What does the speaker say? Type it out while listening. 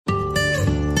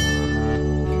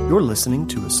You're listening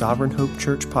to a Sovereign Hope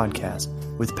Church podcast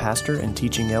with pastor and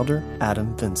teaching elder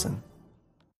Adam Vinson.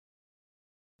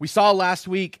 We saw last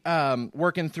week,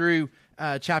 working through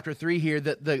chapter 3 here,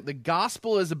 that the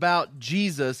gospel is about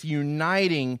Jesus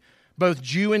uniting both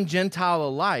Jew and Gentile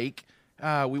alike.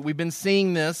 We've been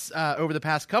seeing this over the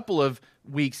past couple of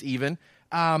weeks even,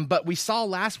 but we saw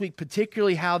last week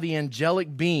particularly how the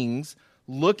angelic beings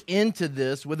look into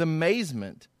this with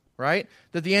amazement, right?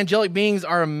 That the angelic beings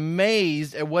are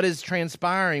amazed at what is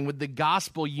transpiring with the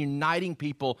gospel uniting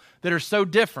people that are so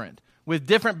different, with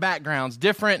different backgrounds,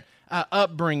 different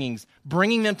upbringings,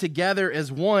 bringing them together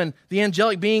as one. The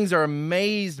angelic beings are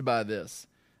amazed by this.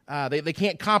 They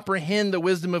can't comprehend the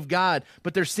wisdom of God,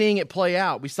 but they're seeing it play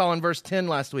out. We saw in verse 10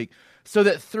 last week, so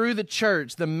that through the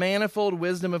church, the manifold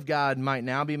wisdom of God might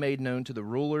now be made known to the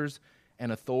rulers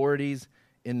and authorities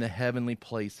in the heavenly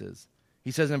places. He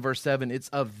says in verse 7, it's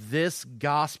of this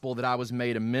gospel that I was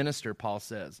made a minister, Paul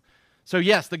says. So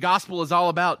yes, the gospel is all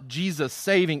about Jesus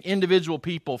saving individual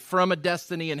people from a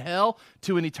destiny in hell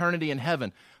to an eternity in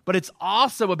heaven. But it's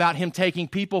also about him taking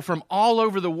people from all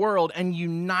over the world and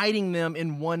uniting them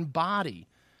in one body,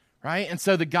 right? And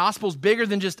so the gospel's bigger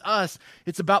than just us.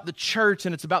 It's about the church,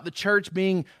 and it's about the church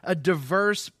being a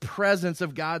diverse presence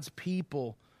of God's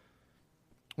people.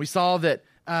 We saw that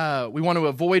we want to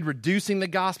avoid reducing the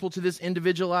gospel to this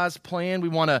individualized plan. We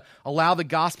want to allow the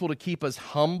gospel to keep us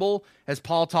humble, as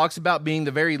Paul talks about being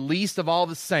the very least of all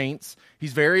the saints.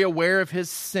 He's very aware of his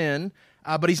sin,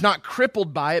 but he's not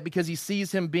crippled by it because he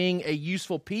sees him being a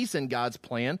useful piece in God's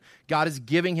plan. God is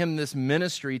giving him this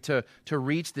ministry to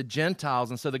reach the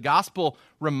Gentiles. And so the gospel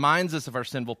reminds us of our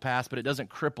sinful past, but it doesn't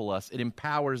cripple us. It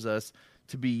empowers us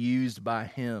to be used by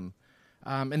him.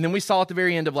 And then we saw at the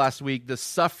very end of last week the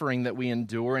suffering that we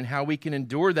endure and how we can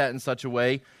endure that in such a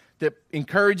way that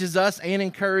encourages us and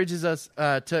encourages us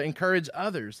to encourage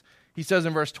others. He says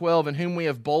in verse 12, in whom we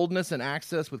have boldness and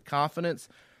access with confidence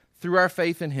through our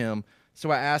faith in him.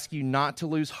 So I ask you not to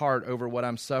lose heart over what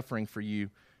I'm suffering for you,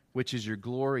 which is your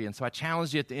glory. And so I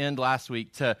challenged you at the end last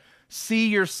week to see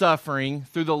your suffering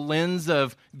through the lens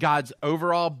of God's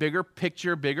overall bigger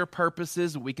picture, bigger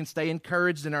purposes. We can stay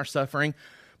encouraged in our suffering,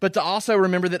 but to also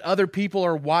remember that other people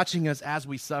are watching us as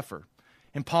we suffer.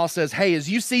 And Paul says, hey, as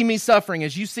you see me suffering,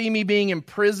 as you see me being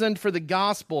imprisoned for the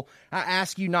gospel, I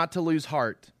ask you not to lose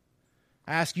heart.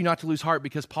 I ask you not to lose heart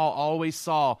because Paul always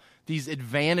saw these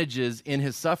advantages in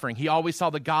his suffering. He always saw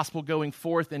the gospel going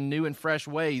forth in new and fresh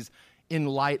ways in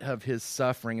light of his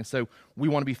suffering. And so we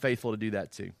want to be faithful to do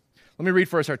that too. Let me read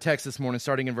for us our text this morning,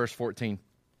 starting in verse 14. It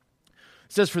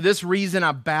says, for this reason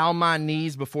I bow my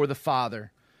knees before the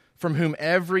Father, from whom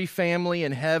every family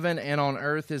in heaven and on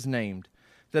earth is named,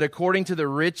 that according to the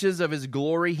riches of his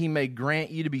glory he may grant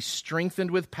you to be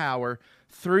strengthened with power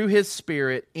through his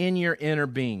Spirit in your inner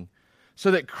being,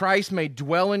 so that Christ may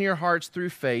dwell in your hearts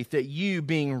through faith, that you,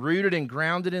 being rooted and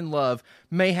grounded in love,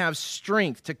 may have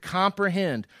strength to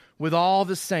comprehend with all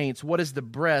the saints what is the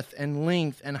breadth and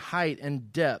length and height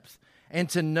and depth, and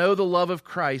to know the love of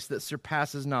Christ that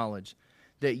surpasses knowledge,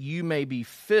 that you may be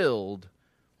filled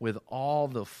with all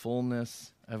the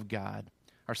fullness of God.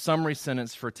 Our summary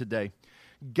sentence for today: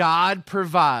 God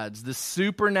provides the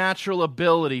supernatural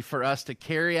ability for us to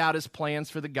carry out his plans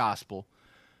for the gospel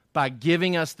by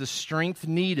giving us the strength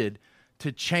needed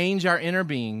to change our inner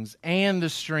beings and the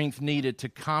strength needed to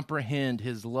comprehend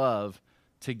his love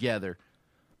together.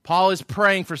 Paul is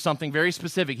praying for something very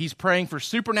specific. He's praying for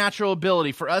supernatural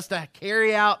ability for us to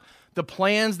carry out the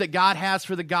plans that God has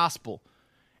for the gospel.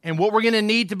 And what we're going to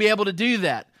need to be able to do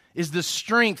that is the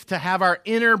strength to have our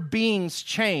inner beings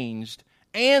changed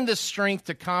and the strength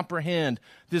to comprehend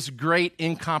this great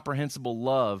incomprehensible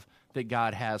love that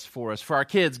God has for us. For our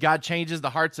kids, God changes the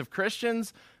hearts of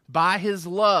Christians by his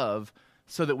love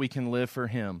so that we can live for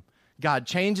him. God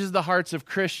changes the hearts of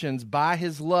Christians by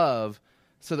his love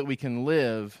so that we can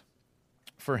live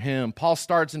for him. Paul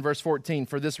starts in verse 14,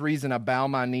 for this reason I bow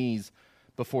my knees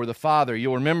before the Father.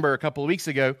 You'll remember a couple of weeks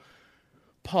ago,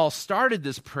 Paul started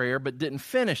this prayer but didn't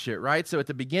finish it, right? So at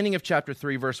the beginning of chapter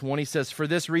 3, verse 1, he says, for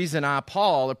this reason I,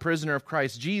 Paul, a prisoner of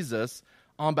Christ Jesus,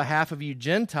 on behalf of you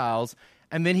Gentiles.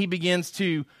 And then he begins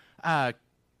to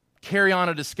carry on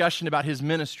a discussion about his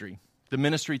ministry, the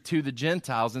ministry to the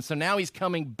Gentiles. And so now he's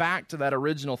coming back to that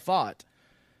original thought,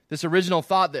 this original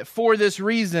thought that for this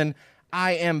reason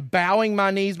I am bowing my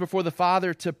knees before the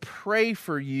Father to pray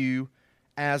for you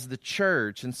as the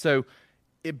church. And so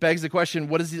it begs the question,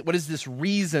 what is this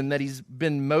reason that he's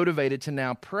been motivated to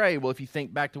now pray? Well, if you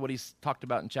think back to what he's talked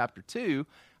about in chapter 2,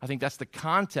 I think that's the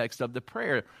context of the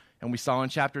prayer. And we saw in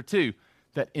chapter 2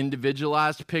 that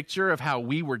individualized picture of how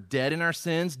we were dead in our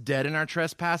sins, dead in our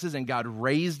trespasses, and God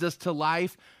raised us to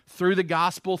life through the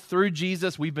gospel, through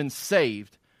Jesus. We've been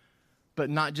saved, but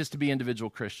not just to be individual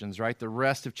Christians, right? The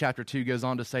rest of chapter 2 goes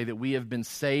on to say that we have been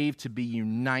saved to be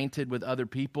united with other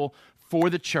people for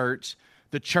the church.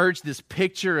 The church, this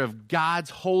picture of God's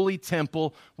holy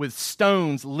temple with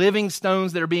stones, living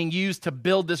stones that are being used to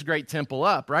build this great temple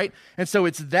up, right? And so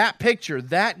it's that picture,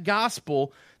 that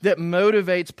gospel that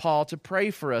motivates Paul to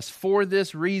pray for us. For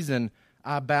this reason,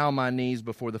 I bow my knees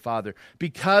before the Father.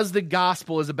 Because the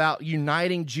gospel is about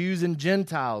uniting Jews and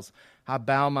Gentiles, I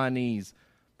bow my knees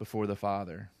before the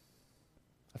Father.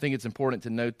 I think it's important to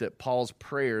note that Paul's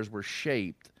prayers were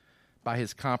shaped by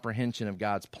his comprehension of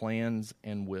God's plans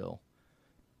and will.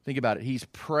 Think about it. He's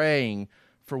praying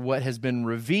for what has been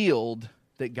revealed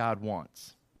that God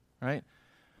wants, right?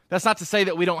 That's not to say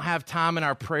that we don't have time in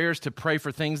our prayers to pray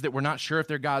for things that we're not sure if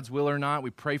they're God's will or not.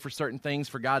 We pray for certain things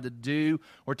for God to do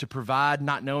or to provide,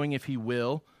 not knowing if He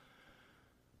will.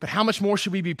 But how much more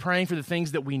should we be praying for the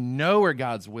things that we know are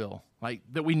God's will? Like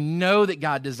that we know that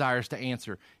God desires to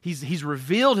answer. He's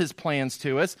revealed His plans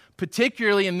to us,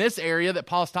 particularly in this area that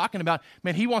Paul's talking about.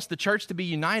 Man, He wants the church to be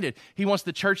united. He wants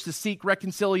the church to seek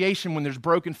reconciliation when there's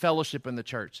broken fellowship in the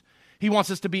church. He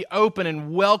wants us to be open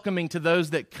and welcoming to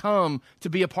those that come to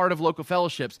be a part of local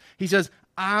fellowships. He says,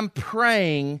 I'm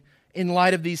praying in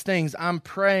light of these things. I'm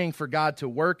praying for God to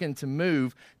work and to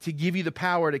move, to give you the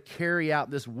power to carry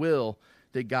out this will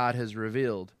that God has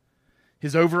revealed.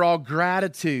 His overall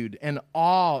gratitude and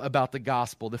awe about the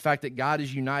gospel, the fact that God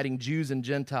is uniting Jews and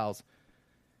Gentiles,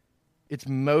 it's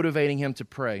motivating him to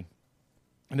pray.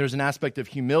 And there's an aspect of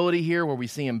humility here where we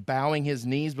see him bowing his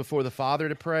knees before the Father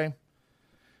to pray.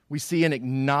 We see an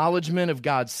acknowledgement of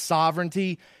God's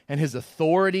sovereignty and His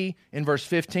authority in verse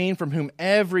 15, from whom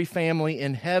every family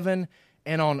in heaven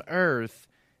and on earth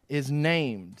is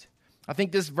named. I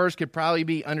think this verse could probably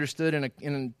be understood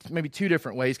in maybe two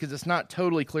different ways, because it's not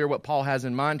totally clear what Paul has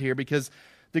in mind here, because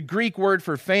the Greek word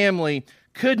for family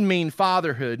could mean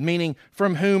fatherhood, meaning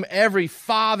from whom every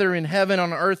father in heaven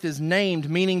on earth is named,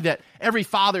 meaning that every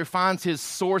father finds his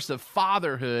source of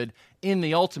fatherhood in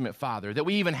the ultimate Father, that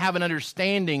we even have an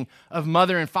understanding of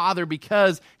mother and father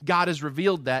because God has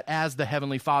revealed that as the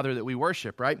Heavenly Father that we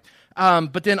worship, right?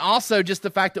 But then also just the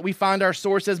fact that we find our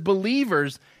source as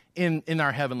believers in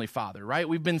our Heavenly Father, right?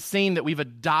 We've been seen that we've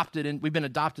been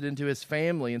adopted into His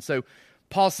family. And so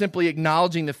Paul's simply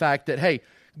acknowledging the fact that, hey,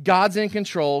 God's in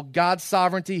control, God's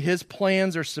sovereignty, His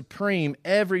plans are supreme.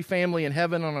 Every family in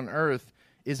heaven and on earth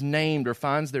is named or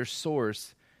finds their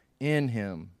source in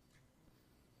Him.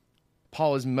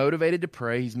 Paul is motivated to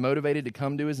pray. He's motivated to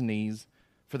come to his knees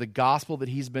for the gospel that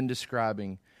he's been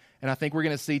describing. And I think we're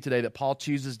going to see today that Paul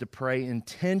chooses to pray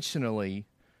intentionally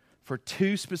for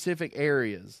two specific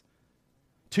areas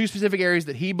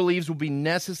that he believes will be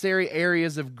necessary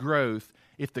areas of growth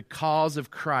if the cause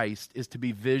of Christ is to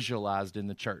be visualized in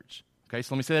the church. Okay,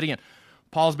 so let me say that again.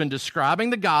 Paul's been describing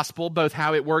the gospel, both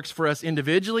how it works for us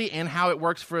individually and how it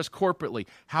works for us corporately,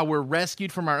 how we're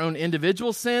rescued from our own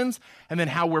individual sins, and then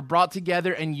how we're brought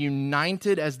together and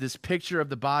united as this picture of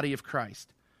the body of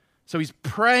Christ. So he's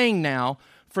praying now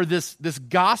for this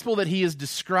gospel that he has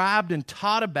described and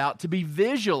taught about to be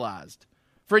visualized,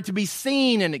 for it to be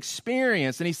seen and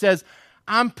experienced. And he says,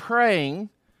 I'm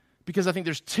praying because I think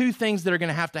there's two things that are going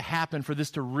to have to happen for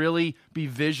this to really be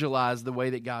visualized the way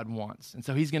that God wants. And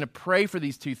so he's going to pray for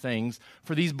these two things,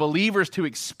 for these believers to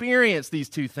experience these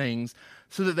two things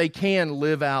so that they can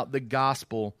live out the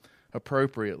gospel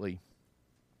appropriately.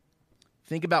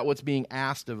 Think about what's being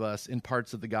asked of us in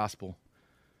parts of the gospel.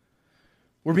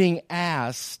 We're being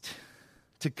asked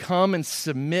to come and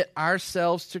submit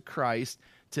ourselves to Christ,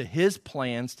 to His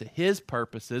plans, to His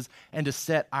purposes, and to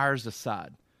set ours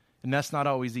aside. And that's not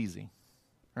always easy,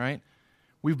 right?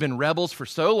 We've been rebels for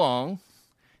so long.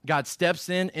 God steps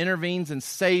in, intervenes, and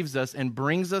saves us and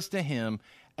brings us to Him.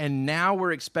 And now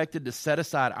we're expected to set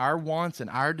aside our wants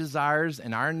and our desires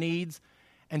and our needs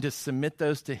and to submit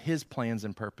those to His plans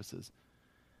and purposes.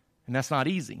 And that's not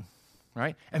easy,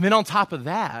 right? And then on top of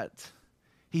that,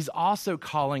 He's also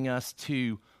calling us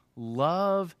to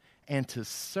love and to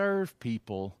serve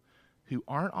people who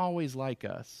aren't always like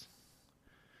us,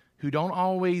 who don't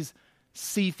always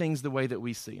see things the way that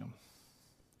we see them,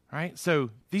 right? So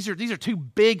these are two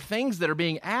big things that are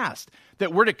being asked,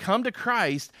 that we're to come to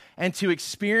Christ and to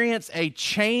experience a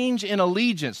change in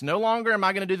allegiance. No longer am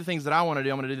I going to do the things that I want to do.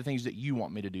 I'm going to do the things that you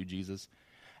want me to do, Jesus.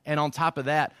 And on top of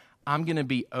that, I'm going to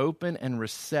be open and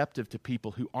receptive to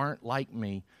people who aren't like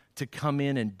me to come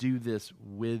in and do this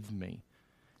with me.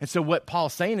 And so what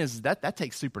Paul's saying is that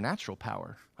takes supernatural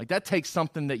power. Like that takes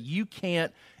something that you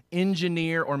can't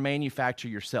engineer or manufacture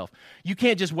yourself. You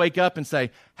can't just wake up and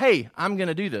say, hey, I'm going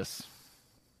to do this.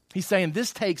 He's saying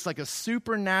this takes like a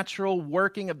supernatural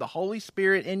working of the Holy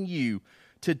Spirit in you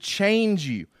to change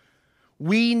you.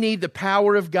 We need the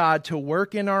power of God to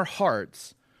work in our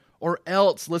hearts, or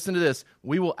else, listen to this,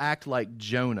 we will act like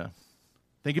Jonah.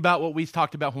 Think about what we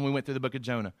talked about when we went through the book of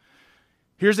Jonah.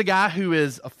 Here's a guy who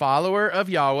is a follower of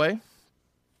Yahweh.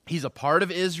 He's a part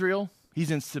of Israel.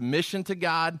 He's in submission to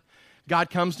God. God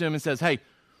comes to him and says, hey,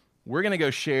 we're going to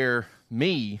go share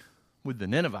me with the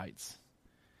Ninevites.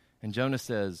 And Jonah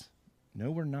says,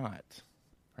 no, we're not,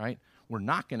 right? We're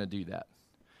not going to do that.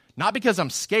 Not because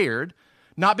I'm scared,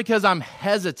 not because I'm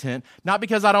hesitant, not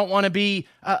because I don't want to be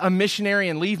a missionary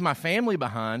and leave my family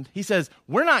behind. He says,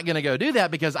 we're not going to go do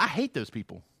that because I hate those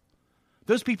people.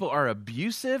 Those people are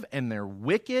abusive and they're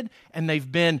wicked, and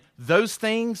they've been those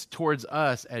things towards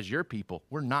us as your people.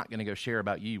 We're not going to go share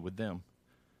about you with them.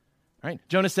 Right?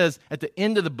 Jonah says at the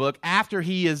end of the book, after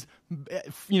he is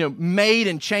made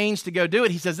and changed to go do it,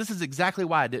 he says, this is exactly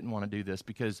why I didn't want to do this,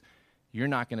 because you're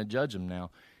not going to judge them now.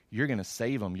 You're going to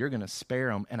save them. You're going to spare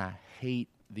them, and I hate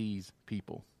these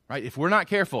people. Right? If we're not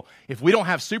careful, if we don't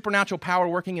have supernatural power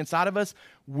working inside of us,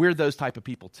 we're those type of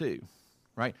people too.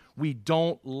 Right? We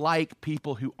don't like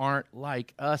people who aren't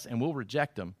like us, and we'll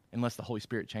reject them unless the Holy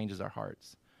Spirit changes our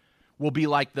hearts. We'll be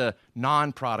like the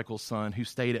non-prodigal son who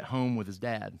stayed at home with his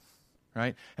dad.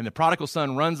 Right? And the prodigal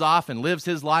son runs off and lives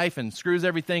his life and screws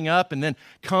everything up, and then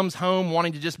comes home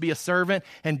wanting to just be a servant,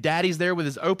 and daddy's there with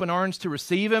his open arms to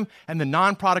receive him, and the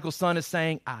non-prodigal son is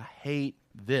saying, I hate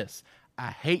this.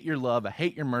 I hate your love. I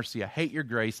hate your mercy. I hate your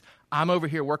grace. I'm over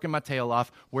here working my tail off.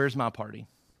 Where's my party?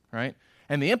 Right?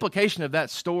 And the implication of that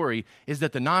story is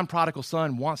that the non-prodigal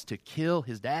son wants to kill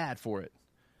his dad for it.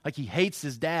 Like he hates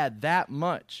his dad that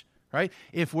much. Right?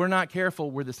 If we're not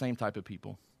careful, we're the same type of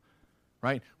people.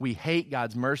 Right? We hate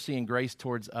God's mercy and grace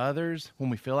towards others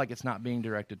when we feel like it's not being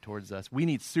directed towards us. We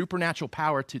need supernatural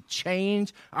power to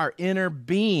change our inner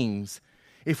beings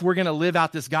if we're going to live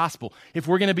out this gospel. If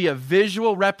we're going to be a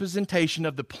visual representation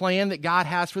of the plan that God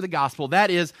has for the gospel,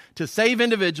 that is to save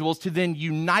individuals, to then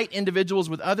unite individuals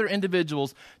with other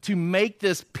individuals, to make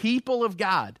this people of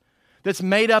God that's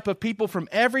made up of people from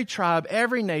every tribe,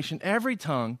 every nation, every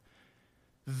tongue.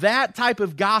 That type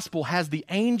of gospel has the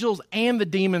angels and the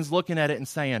demons looking at it and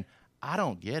saying, I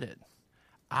don't get it.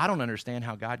 I don't understand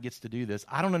how God gets to do this.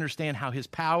 I don't understand how his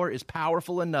power is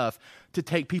powerful enough to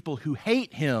take people who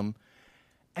hate him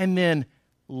and then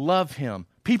love him.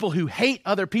 People who hate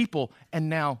other people and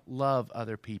now love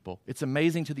other people. It's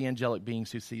amazing to the angelic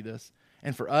beings who see this.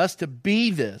 And for us to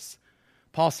be this,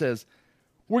 Paul says,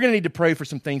 we're going to need to pray for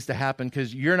some things to happen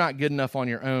because you're not good enough on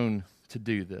your own to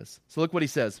do this. So look what he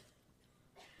says.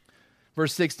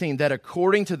 Verse 16, that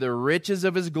according to the riches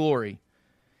of his glory,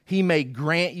 he may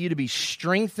grant you to be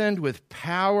strengthened with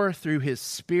power through his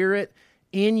Spirit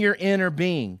in your inner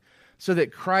being, so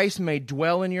that Christ may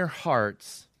dwell in your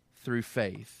hearts through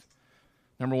faith.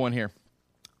 Number one here,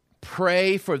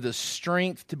 pray for the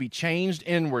strength to be changed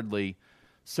inwardly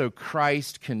so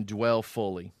Christ can dwell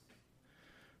fully.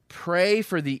 Pray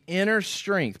for the inner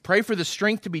strength. Pray for the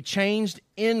strength to be changed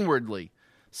inwardly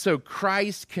so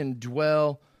Christ can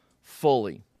dwell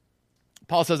fully.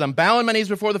 Paul says, I'm bowing my knees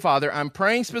before the Father. I'm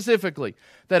praying specifically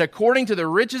that according to the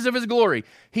riches of his glory,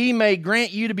 he may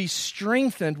grant you to be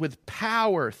strengthened with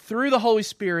power through the Holy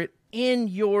Spirit in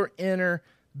your inner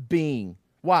being.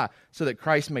 Why? So that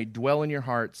Christ may dwell in your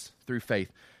hearts through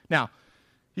faith. Now,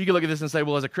 you can look at this and say,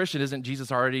 well, as a Christian, isn't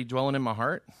Jesus already dwelling in my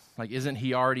heart? Like, isn't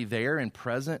he already there and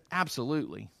present?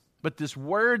 Absolutely. But this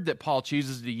word that Paul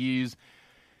chooses to use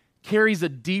carries a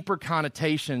deeper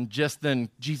connotation just than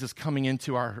Jesus coming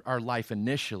into our life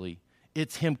initially.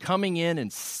 It's him coming in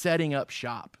and setting up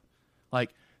shop, like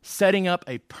setting up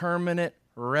a permanent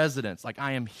residence. Like,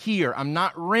 I am here. I'm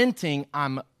not renting.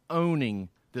 I'm owning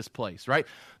this place, right?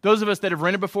 Those of us that have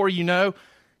rented before, you know,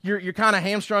 you're kind of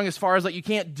hamstrung as far as like you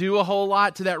can't do a whole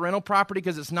lot to that rental property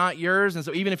because it's not yours. And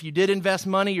so even if you did invest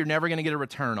money, you're never going to get a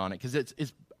return on it because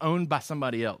it's owned by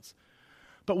somebody else.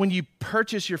 But when you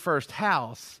purchase your first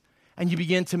house, and you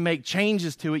begin to make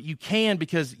changes to it, you can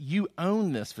because you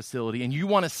own this facility and you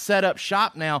want to set up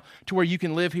shop now to where you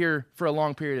can live here for a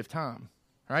long period of time,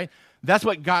 right? That's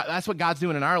what God's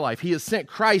doing in our life. He has sent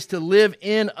Christ to live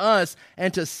in us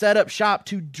and to set up shop,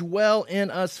 to dwell in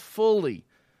us fully,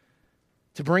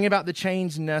 to bring about the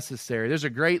change necessary. There's a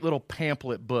great little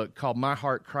pamphlet book called My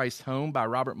Heart, Christ's Home by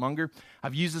Robert Munger.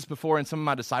 I've used this before in some of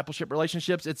my discipleship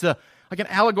relationships. It's like an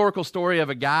allegorical story of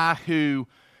a guy who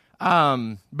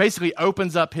basically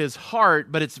opens up his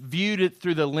heart, but it's viewed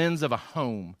through the lens of a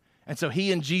home. And so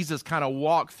he and Jesus kind of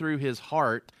walk through his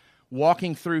heart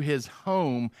walking through his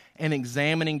home and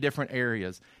examining different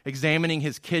areas, examining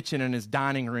his kitchen and his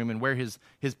dining room and where his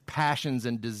passions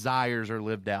and desires are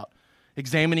lived out,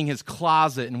 examining his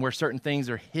closet and where certain things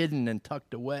are hidden and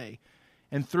tucked away.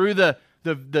 And through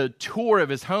the tour of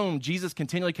his home, Jesus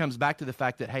continually comes back to the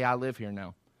fact that, hey, I live here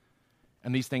now.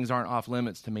 And these things aren't off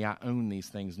limits to me. I own these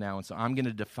things now. And so I'm going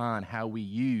to define how we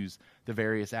use the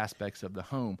various aspects of the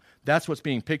home. That's what's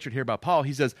being pictured here by Paul.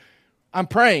 He says, I'm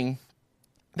praying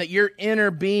that your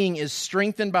inner being is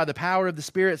strengthened by the power of the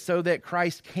Spirit so that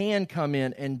Christ can come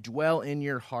in and dwell in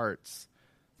your hearts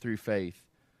through faith.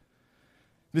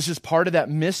 This is part of that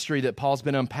mystery that Paul's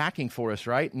been unpacking for us,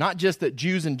 right? Not just that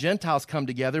Jews and Gentiles come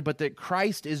together, but that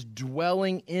Christ is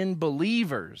dwelling in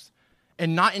believers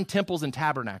and not in temples and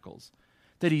tabernacles.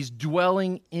 That he's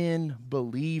dwelling in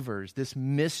believers, this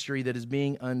mystery that is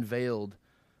being unveiled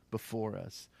before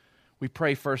us. We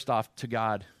pray first off to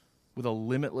God with a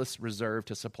limitless reserve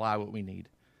to supply what we need.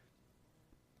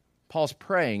 Paul's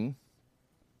praying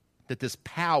that this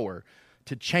power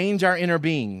to change our inner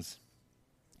beings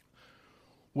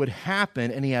would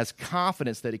happen, and he has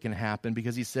confidence that it can happen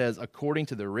because he says, according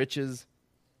to the riches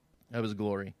of his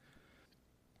glory.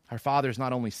 Our Father is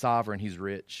not only sovereign, he's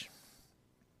rich.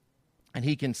 And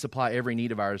he can supply every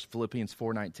need of ours, Philippians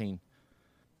 4:19.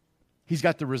 He's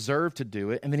got the reserve to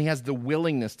do it, and then he has the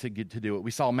willingness to do it.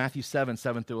 We saw Matthew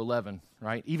 7:7-11,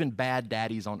 right? Even bad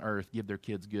daddies on earth give their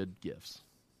kids good gifts,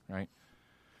 right?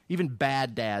 Even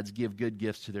bad dads give good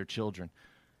gifts to their children.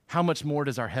 How much more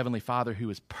does our Heavenly Father, who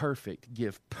is perfect,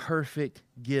 give perfect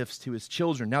gifts to his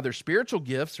children? Now, they're spiritual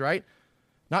gifts, right?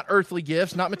 Not earthly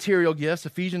gifts, not material gifts.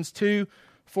 Ephesians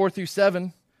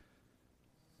 2:4-7.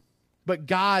 But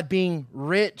God, being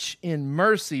rich in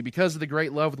mercy because of the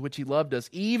great love with which he loved us,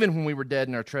 even when we were dead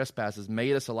in our trespasses,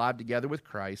 made us alive together with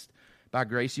Christ. By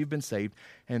grace you've been saved,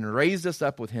 and raised us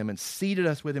up with him and seated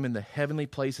us with him in the heavenly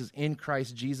places in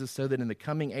Christ Jesus, so that in the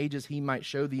coming ages he might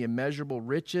show the immeasurable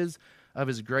riches of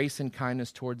his grace and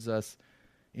kindness towards us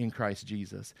in Christ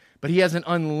Jesus. But he has an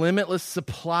unlimited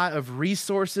supply of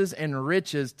resources and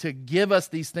riches to give us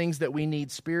these things that we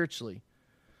need spiritually.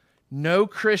 No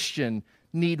Christian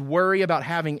need worry about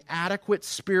having adequate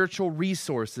spiritual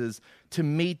resources to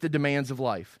meet the demands of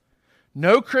life.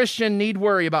 No Christian need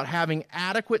worry about having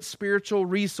adequate spiritual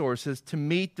resources to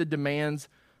meet the demands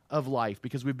of life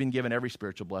because we've been given every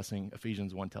spiritual blessing,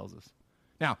 Ephesians 1 tells us.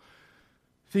 Now,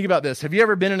 think about this. Have you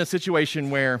ever been in a situation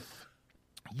where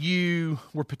you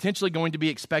were potentially going to be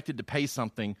expected to pay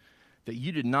something that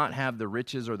you did not have the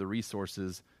riches or the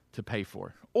resources to pay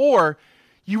for? Or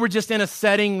you were just in a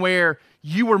setting where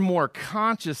you were more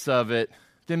conscious of it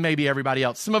than maybe everybody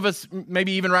else. Some of us,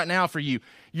 maybe even right now for you,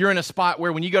 you're in a spot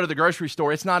where when you go to the grocery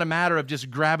store, it's not a matter of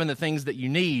just grabbing the things that you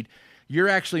need. You're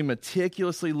actually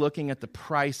meticulously looking at the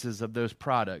prices of those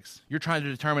products. You're trying to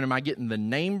determine, am I getting the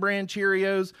name brand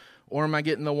Cheerios or am I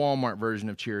getting the Walmart version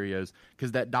of Cheerios?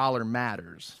 Because that dollar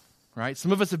matters, right?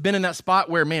 Some of us have been in that spot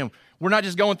where, man, we're not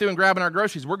just going through and grabbing our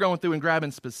groceries. We're going through and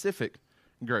grabbing specific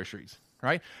groceries,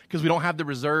 right? Because we don't have the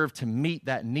reserve to meet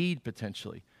that need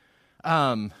potentially.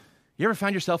 You ever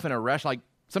find yourself in a restaurant, like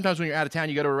sometimes when you're out of town,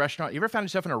 you go to a restaurant. You ever find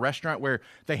yourself in a restaurant where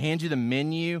they hand you the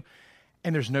menu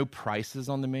and there's no prices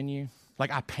on the menu?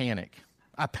 Like I panic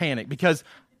because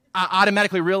I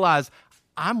automatically realize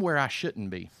I'm where I shouldn't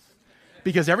be.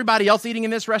 Because everybody else eating in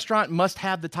this restaurant must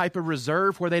have the type of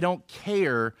reserve where they don't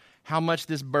care how much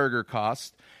this burger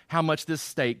costs, how much this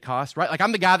steak costs, right? Like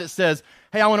I'm the guy that says,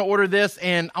 hey, I want to order this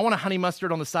and I want a honey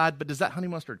mustard on the side, but does that honey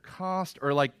mustard cost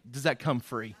or like, does that come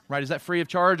free, right? Is that free of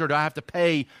charge or do I have to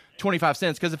pay 25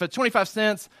 cents? Because if it's 25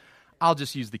 cents, I'll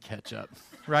just use the ketchup,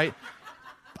 right?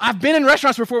 I've been in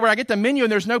restaurants before where I get the menu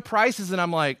and there's no prices and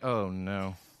I'm like, oh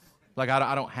no. Like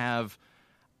I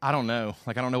don't know.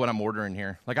 Like I don't know what I'm ordering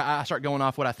here. Like I start going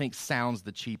off what I think sounds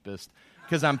the cheapest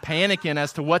because I'm panicking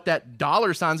as to what that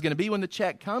dollar sign is going to be when the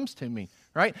check comes to me,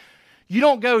 right? You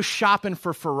don't go shopping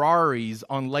for Ferraris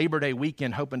on Labor Day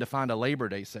weekend hoping to find a Labor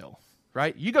Day sale,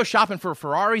 right? You go shopping for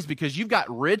Ferraris because you've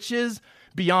got riches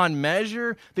beyond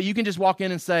measure that you can just walk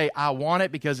in and say, I want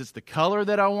it because it's the color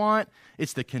that I want,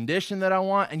 it's the condition that I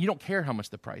want, and you don't care how much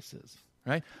the price is,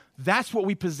 right? That's what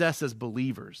we possess as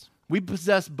believers. We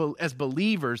possess as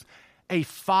believers a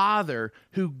Father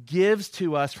who gives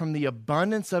to us from the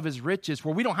abundance of his riches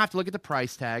where we don't have to look at the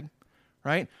price tag,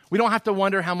 right? We don't have to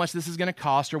wonder how much this is going to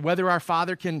cost or whether our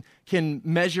Father can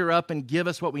measure up and give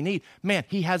us what we need. Man,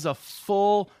 he has a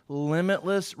full,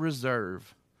 limitless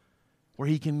reserve where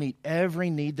he can meet every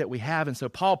need that we have. And so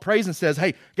Paul prays and says,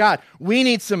 hey, God, we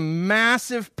need some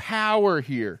massive power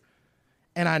here.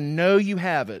 And I know you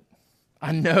have it.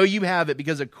 I know you have it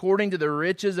because according to the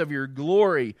riches of your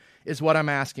glory is what I'm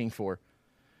asking for,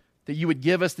 that you would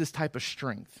give us this type of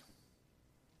strength.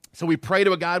 So we pray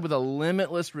to a God with a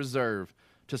limitless reserve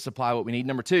to supply what we need.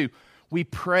 Number two, we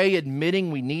pray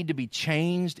admitting we need to be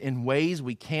changed in ways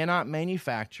we cannot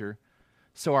manufacture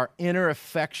so our inner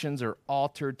affections are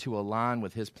altered to align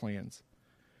with His plans.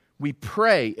 We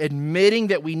pray admitting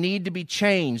that we need to be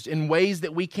changed in ways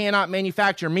that we cannot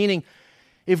manufacture, meaning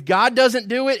if God doesn't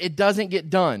do it, it doesn't get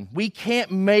done. We can't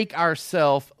make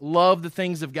ourselves love the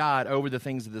things of God over the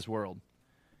things of this world.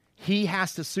 He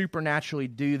has to supernaturally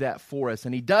do that for us,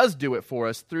 and He does do it for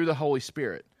us through the Holy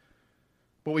Spirit.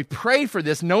 But we pray for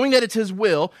this, knowing that it's His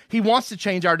will. He wants to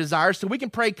change our desires, so we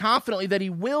can pray confidently that He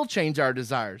will change our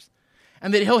desires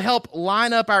and that He'll help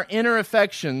line up our inner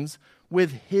affections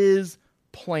with His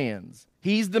plans.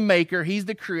 He's the maker. He's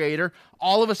the creator.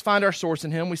 All of us find our source in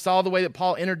Him. We saw the way that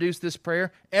Paul introduced this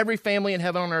prayer. Every family in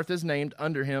heaven and on earth is named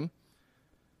under Him.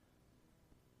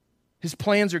 His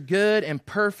plans are good and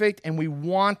perfect, and we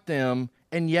want them,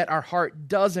 and yet our heart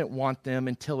doesn't want them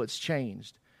until it's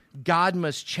changed. God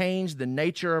must change the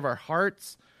nature of our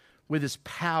hearts with His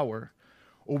power,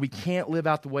 or we can't live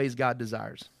out the ways God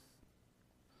desires.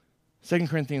 2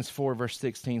 Corinthians 4 verse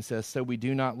 16 says, "So we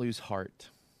do not lose heart.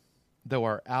 Though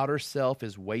our outer self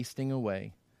is wasting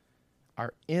away,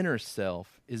 our inner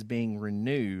self is being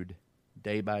renewed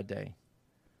day by day."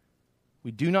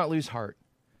 We do not lose heart.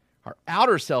 Our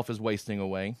outer self is wasting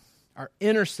away. Our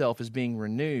inner self is being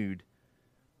renewed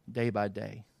day by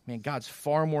day. Man, God's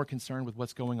far more concerned with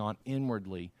what's going on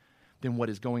inwardly than what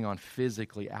is going on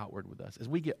physically outward with us. As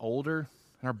we get older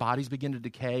and our bodies begin to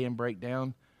decay and break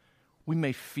down, we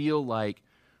may feel like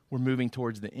we're moving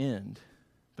towards the end.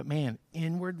 But man,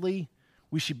 inwardly,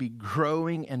 we should be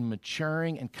growing and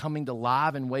maturing and coming to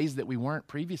life in ways that we weren't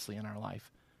previously in our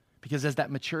life. Because as that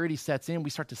maturity sets in,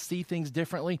 we start to see things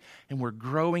differently, and we're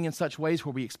growing in such ways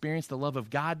where we experience the love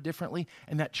of God differently,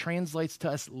 and that translates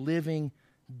to us living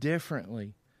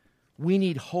differently. We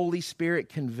need Holy Spirit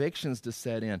convictions to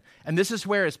set in. And this is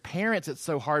where, as parents, it's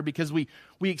so hard because we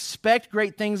expect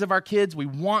great things of our kids. We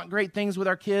want great things with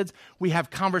our kids. We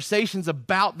have conversations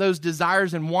about those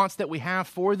desires and wants that we have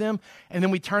for them. And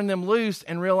then we turn them loose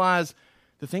and realize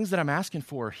the things that I'm asking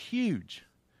for are huge.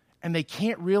 And they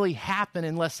can't really happen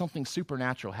unless something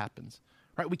supernatural happens.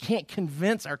 Right? We can't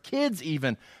convince our kids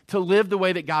even to live the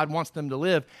way that God wants them to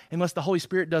live unless the Holy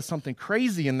Spirit does something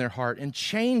crazy in their heart and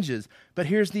changes. But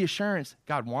here's the assurance.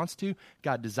 God wants to,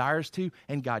 God desires to,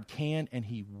 and God can, and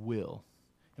He will.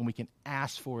 And we can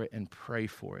ask for it and pray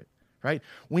for it. Right?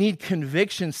 We need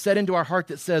conviction set into our heart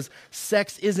that says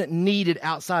sex isn't needed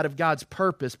outside of God's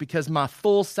purpose because my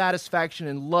full satisfaction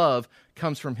and love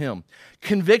comes from Him.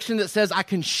 Conviction that says I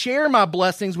can share my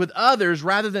blessings with others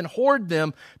rather than hoard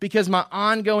them because my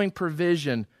ongoing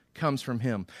provision comes from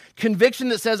Him. Conviction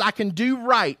that says I can do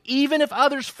right even if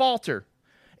others falter,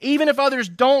 even if others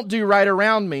don't do right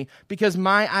around me, because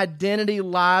my identity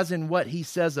lies in what He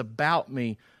says about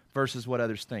me versus what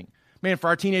others think. Man, for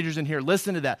our teenagers in here,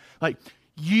 listen to that. Like,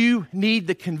 you need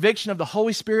the conviction of the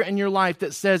Holy Spirit in your life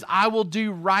that says, I will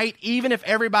do right even if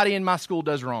everybody in my school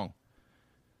does wrong.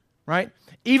 Right?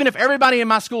 Even if everybody in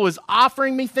my school is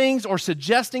offering me things or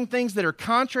suggesting things that are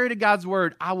contrary to God's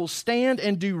word, I will stand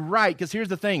and do right. Because here's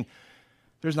the thing.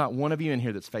 There's not one of you in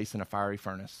here that's facing a fiery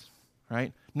furnace.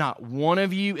 Right? Not one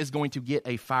of you is going to get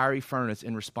a fiery furnace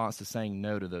in response to saying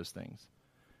no to those things.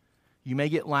 You may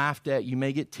get laughed at, you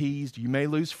may get teased, you may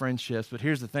lose friendships, but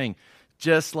here's the thing.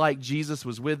 Just like Jesus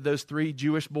was with those 3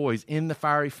 Jewish boys in the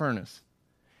fiery furnace,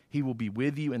 He will be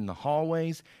with you in the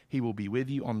hallways. He will be with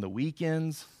you on the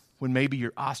weekends when maybe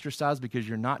you're ostracized because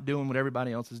you're not doing what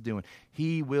everybody else is doing.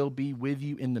 He will be with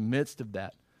you in the midst of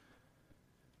that.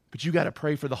 But you got to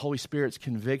pray for the Holy Spirit's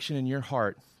conviction in your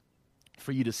heart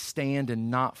for you to stand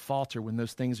and not falter when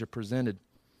those things are presented.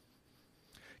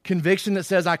 Conviction that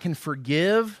says I can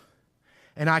forgive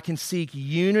and I can seek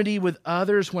unity with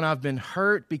others when I've been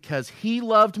hurt because He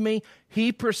loved me,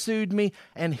 He pursued me,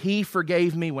 and He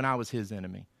forgave me when I was His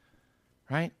enemy.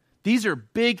 Right? These are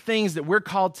big things that we're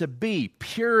called to be.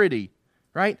 Purity,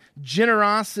 right?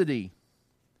 Generosity,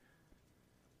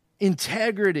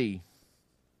 integrity,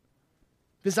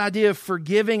 this idea of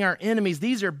forgiving our enemies.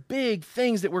 These are big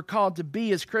things that we're called to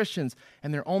be as Christians,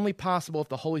 and they're only possible if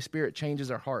the Holy Spirit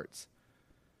changes our hearts.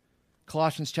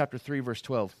 Colossians chapter 3, verse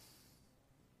 12.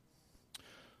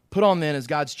 Put on then as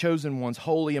God's chosen ones,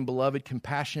 holy and beloved,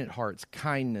 compassionate hearts,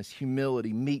 kindness,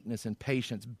 humility, meekness, and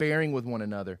patience, bearing with one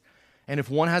another. And if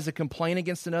one has a complaint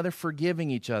against another,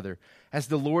 forgiving each other. As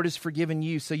the Lord has forgiven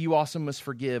you, so you also must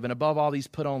forgive. And above all these,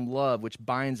 put on love, which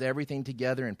binds everything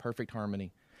together in perfect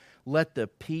harmony. let the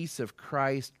peace of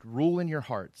Christ rule in your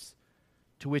hearts,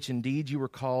 to which indeed you were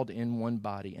called in one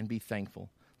body, and be thankful.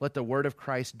 Let the word of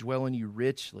Christ dwell in you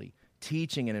richly,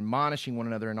 teaching and admonishing one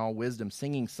another in all wisdom,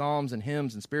 singing psalms and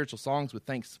hymns and spiritual songs with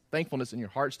thankfulness in your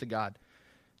hearts to God.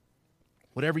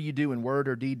 Whatever you do in word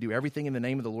or deed, do everything in the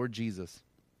name of the Lord Jesus,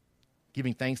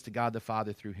 giving thanks to God the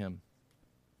Father through him.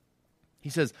 He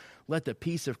says, let the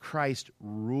peace of Christ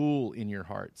rule in your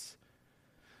hearts.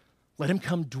 Let him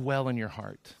come dwell in your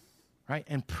heart, right?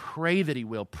 And pray that he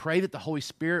will. Pray that the Holy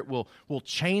Spirit will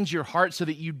change your heart so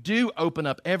that you do open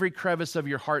up every crevice of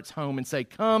your heart's home and say,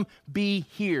 come be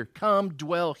here, come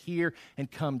dwell here,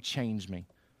 and come change me.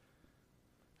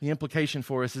 The implication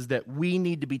for us is that we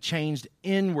need to be changed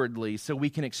inwardly so we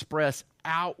can express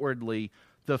outwardly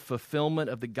the fulfillment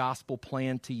of the gospel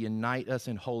plan to unite us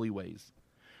in holy ways.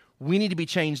 We need to be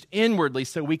changed inwardly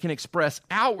so we can express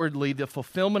outwardly the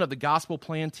fulfillment of the gospel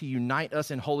plan to unite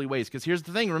us in holy ways. Because here's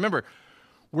the thing, remember,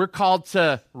 we're called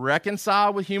to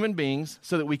reconcile with human beings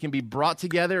so that we can be brought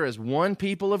together as one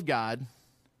people of God.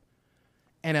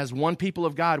 And as one people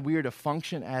of God, we are to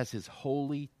function as his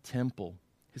holy temple.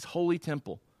 His holy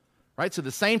temple. Right? So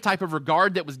the same type of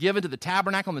regard that was given to the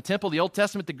tabernacle and the temple, the Old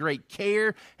Testament, the great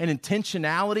care and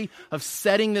intentionality of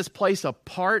setting this place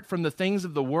apart from the things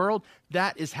of the world,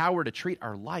 that is how we're to treat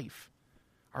our life.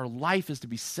 Our life is to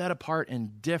be set apart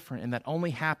and different, and that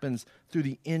only happens through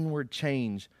the inward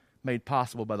change made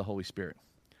possible by the Holy Spirit.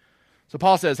 So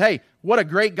Paul says, hey, what a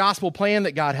great gospel plan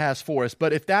that God has for us,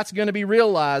 but if that's going to be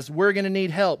realized, we're going to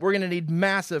need help. We're going to need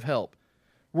massive help.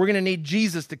 We're going to need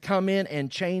Jesus to come in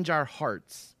and change our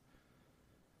hearts.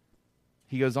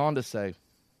 He goes on to say,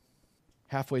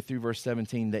 halfway through verse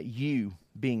 17, that you,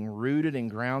 being rooted and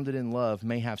grounded in love,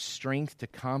 may have strength to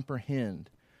comprehend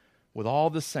with all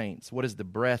the saints what is the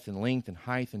breadth and length and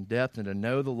height and depth, and to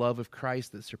know the love of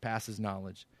Christ that surpasses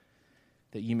knowledge,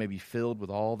 that you may be filled with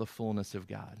all the fullness of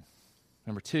God.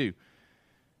 Number 2,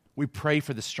 we pray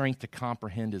for the strength to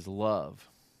comprehend his love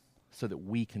so that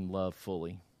we can love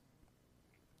fully.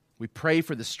 We pray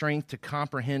for the strength to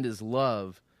comprehend his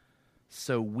love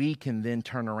so we can then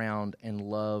turn around and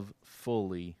love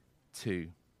fully too.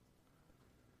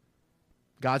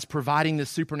 God's providing this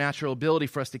supernatural ability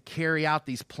for us to carry out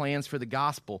these plans for the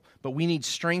gospel, but we need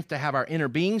strength to have our inner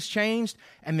beings changed,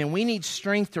 and then we need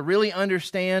strength to really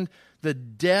understand the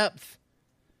depth,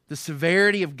 the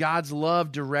severity of God's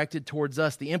love directed towards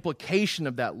us, the implication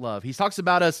of that love. He talks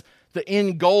about us, the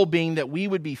end goal being that we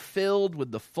would be filled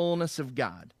with the fullness of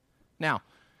God. Now,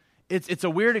 it's a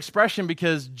weird expression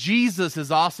because Jesus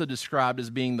is also described as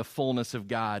being the fullness of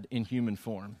God in human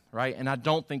form, right? And I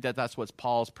don't think that that's what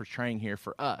Paul's portraying here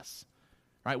for us,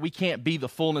 right? We can't be the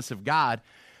fullness of God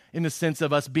in the sense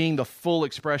of us being the full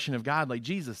expression of God like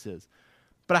Jesus is.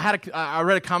 But I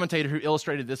read a commentator who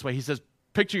illustrated it this way. He says,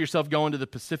 picture yourself going to the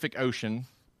Pacific Ocean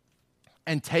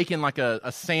and taking like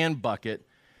a sand bucket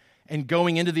and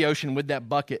going into the ocean with that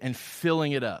bucket and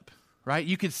filling it up, right?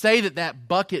 You could say that that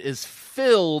bucket is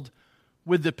filled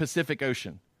with the Pacific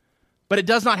Ocean. But it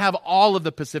does not have all of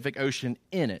the Pacific Ocean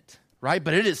in it, right?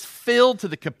 But it is filled to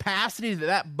the capacity that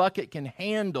that bucket can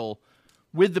handle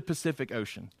with the Pacific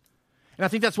Ocean. And I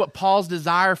think that's what Paul's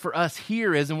desire for us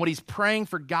here is, and what he's praying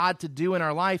for God to do in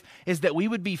our life is that we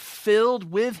would be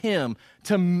filled with him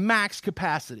to max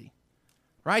capacity,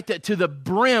 right? That to the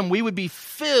brim, we would be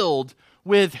filled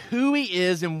with who he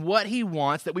is and what he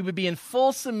wants, that we would be in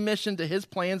full submission to his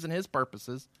plans and his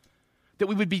purposes, that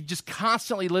we would be just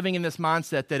constantly living in this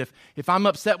mindset that if I'm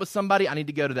upset with somebody, I need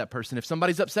to go to that person. If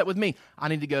somebody's upset with me, I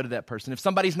need to go to that person. If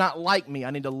somebody's not like me, I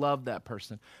need to love that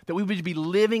person. That we would be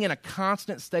living in a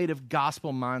constant state of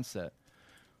gospel mindset.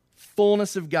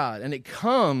 Fullness of God. And it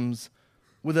comes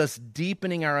with us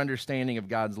deepening our understanding of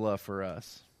God's love for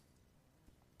us.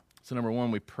 So number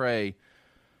 1, we pray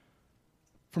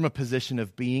from a position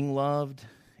of being loved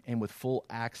and with full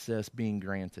access being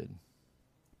granted.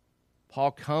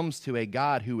 Paul comes to a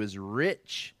God who is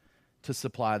rich to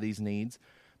supply these needs,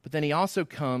 but then he also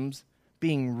comes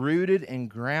being rooted and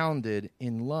grounded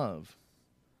in love.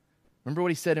 Remember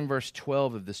what he said in verse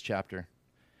 12 of this chapter.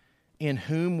 In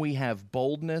whom we have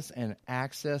boldness and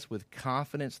access with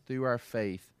confidence through our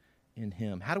faith in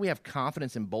him. How do we have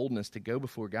confidence and boldness to go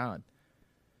before God?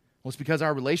 Well, it's because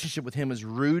our relationship with him is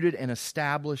rooted and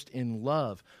established in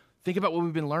love. Think about what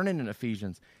we've been learning in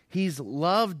Ephesians. He's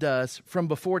loved us from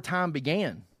before time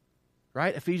began,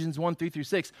 right? Ephesians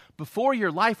 1:3-6. Before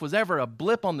your life was ever a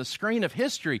blip on the screen of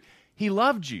history, he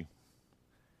loved you,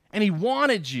 and he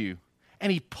wanted you,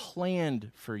 and he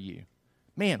planned for you.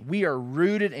 Man, we are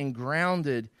rooted and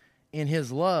grounded in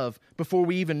his love before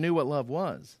we even knew what love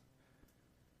was.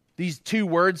 These two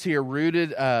words here,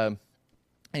 rooted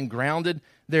and grounded.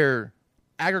 They're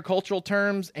agricultural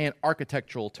terms and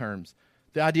architectural terms.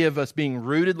 The idea of us being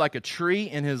rooted like a tree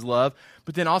in his love,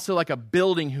 but then also like a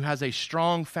building who has a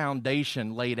strong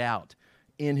foundation laid out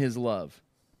in his love.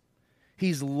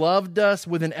 He's loved us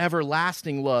with an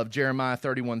everlasting love, Jeremiah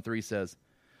 31:3 says.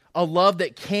 A love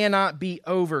that cannot be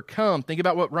overcome. Think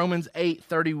about what Romans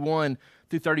 8:31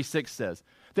 through 36 says.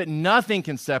 That nothing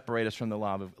can separate us from the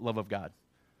love of God.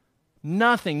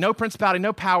 Nothing, no principality,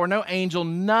 no power, no angel,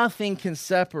 nothing can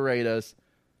separate us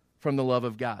from the love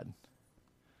of God.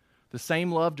 The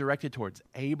same love directed towards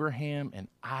Abraham and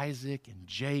Isaac and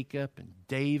Jacob and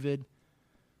David.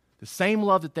 The same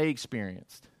love that they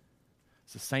experienced.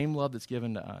 It's the same love that's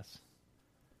given to us.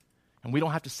 And we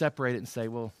don't have to separate it and say,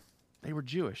 well, they were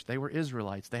Jewish, they were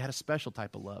Israelites, they had a special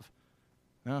type of love.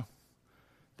 No.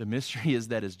 The mystery is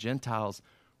that as Gentiles,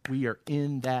 we are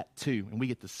in that too. And we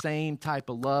get the same type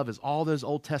of love as all those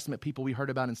Old Testament people we heard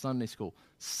about in Sunday school.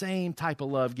 Same type of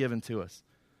love given to us.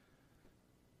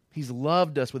 He's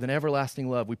loved us with an everlasting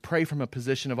love. We pray from a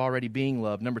position of already being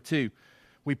loved. Number 2,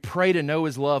 we pray to know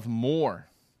his love more.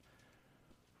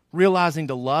 Realizing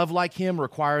to love like him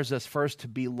requires us first to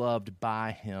be loved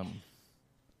by him.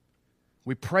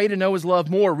 We pray to know his love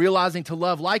more. Realizing to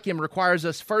love like him requires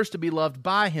us first to be loved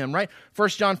by him, right? 1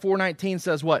 John 4:19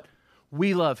 says what?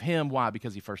 We love him. Why?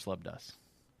 Because he first loved us.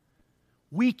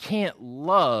 We can't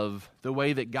love the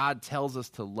way that God tells us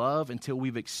to love until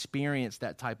we've experienced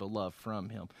that type of love from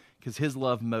him, because his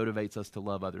love motivates us to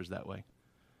love others that way.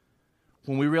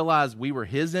 When we realize we were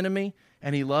his enemy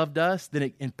and he loved us, then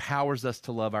it empowers us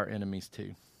to love our enemies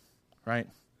too, right?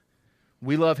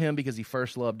 We love him because he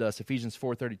first loved us. Ephesians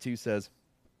 4:32 says,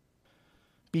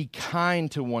 be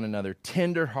kind to one another,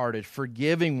 tenderhearted,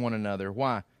 forgiving one another.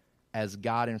 Why? As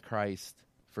God in Christ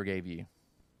forgave you.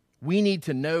 We need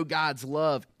to know God's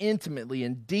love intimately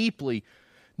and deeply,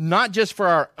 not just for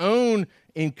our own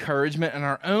encouragement and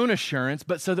our own assurance,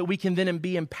 but so that we can then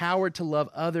be empowered to love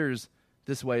others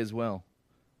this way as well.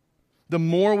 The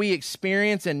more we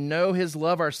experience and know his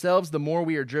love ourselves, the more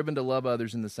we are driven to love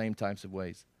others in the same types of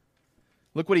ways.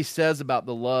 Look what he says about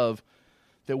the love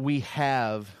that we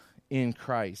have in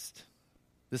Christ.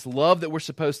 This love that we're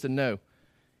supposed to know.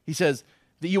 He says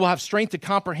that you will have strength to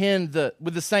comprehend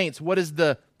with the saints what is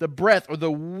the breadth or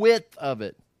the width of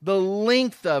it, the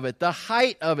length of it, the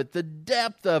height of it, the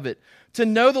depth of it, to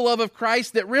know the love of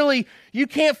Christ that really you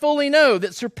can't fully know,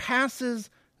 that surpasses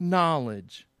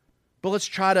knowledge. But let's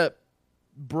try to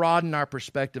broaden our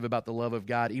perspective about the love of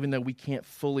God, even though we can't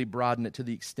fully broaden it to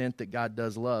the extent that God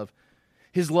does love.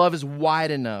 His love is wide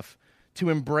enough to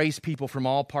embrace people from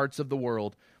all parts of the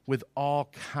world with all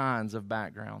kinds of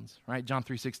backgrounds, right? John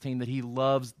 3:16, that he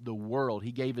loves the world.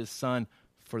 He gave his son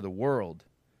for the world.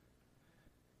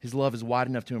 His love is wide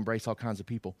enough to embrace all kinds of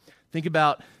people. Think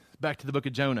about, back to the book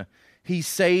of Jonah. He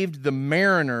saved the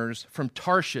mariners from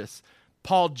Tarshish.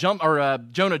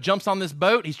 Jonah jumps on this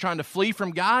boat. He's trying to flee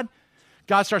from God.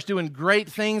 God starts doing great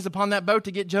things upon that boat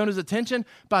to get Jonah's attention.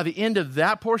 By the end of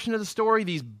that portion of the story,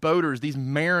 these boaters, these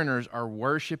mariners are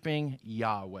worshiping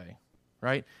Yahweh,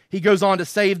 right? He goes on to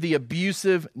save the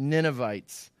abusive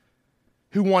Ninevites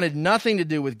who wanted nothing to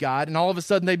do with God, and all of a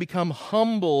sudden they become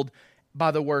humbled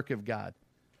by the work of God.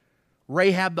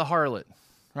 Rahab the harlot,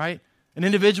 right? An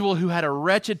individual who had a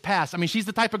wretched past. I mean, she's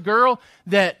the type of girl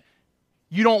that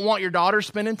you don't want your daughter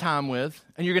spending time with,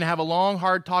 and you're going to have a long,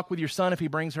 hard talk with your son if he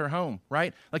brings her home,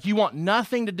 right? Like you want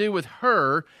nothing to do with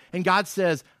her, and God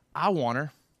says, I want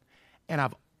her, and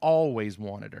I've always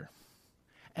wanted her.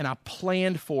 And I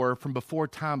planned for her from before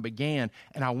time began,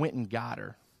 and I went and got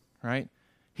her, right?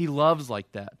 He loves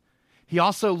like that. He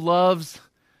also loves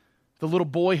the little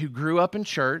boy who grew up in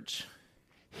church,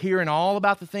 hearing all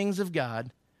about the things of God,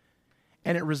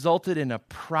 and it resulted in a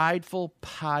prideful,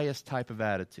 pious type of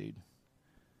attitude.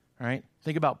 Right?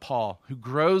 Think about Paul, who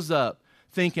grows up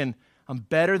thinking, I'm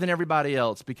better than everybody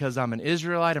else because I'm an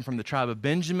Israelite, I'm from the tribe of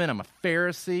Benjamin, I'm a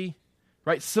Pharisee.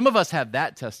 Right? Some of us have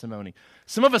that testimony.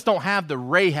 Some of us don't have the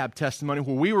Rahab testimony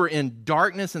where we were in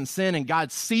darkness and sin and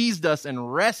God seized us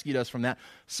and rescued us from that.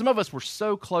 Some of us were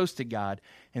so close to God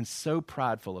and so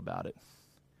prideful about it.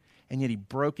 And yet he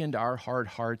broke into our hard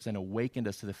hearts and awakened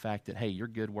us to the fact that, hey, your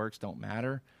good works don't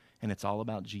matter and it's all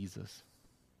about Jesus.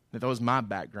 That was my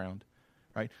background.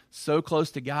 Right? So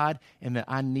close to God, and that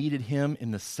I needed him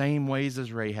in the same ways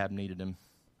as Rahab needed him.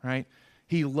 Right?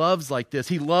 He loves like this.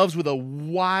 He loves with a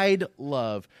wide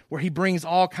love where he brings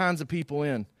all kinds of people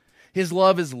in. His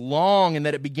love is long in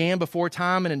that it began before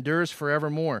time and endures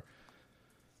forevermore.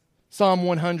 Psalm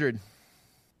 100.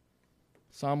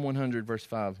 Psalm 100, verse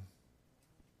 5.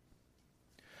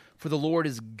 For the Lord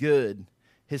is good.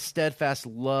 His steadfast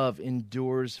love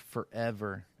endures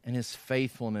forever, and his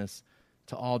faithfulness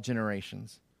to all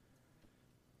generations.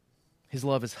 His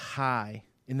love is high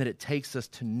in that it takes us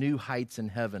to new heights in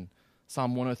heaven.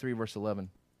 Psalm 103, verse 11.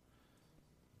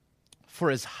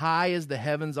 For as high as the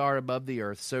heavens are above the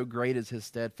earth, so great is his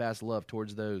steadfast love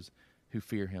towards those who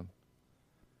fear him.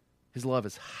 His love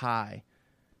is high.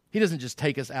 He doesn't just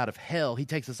take us out of hell. He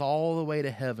takes us all the way to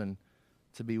heaven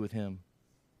to be with him.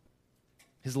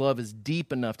 His love is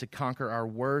deep enough to conquer our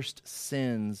worst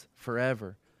sins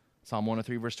forever. Psalm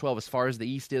 103, verse 12, as far as the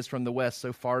east is from the west,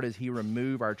 so far does he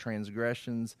remove our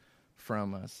transgressions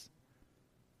from us.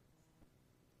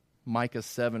 Micah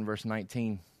 7, verse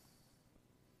 19.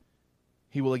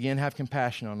 He will again have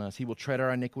compassion on us. He will tread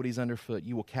our iniquities underfoot.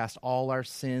 You will cast all our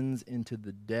sins into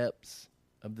the depths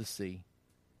of the sea.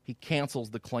 He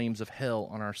cancels the claims of hell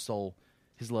on our soul.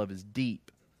 His love is deep.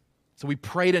 So we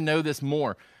pray to know this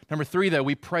more. Number 3, though,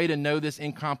 we pray to know this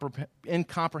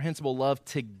incomprehensible love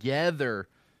together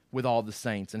with all the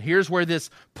saints. And here's where this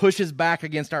pushes back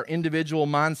against our individual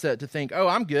mindset to think, oh,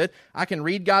 I'm good. I can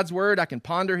read God's word. I can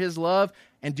ponder his love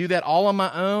and do that all on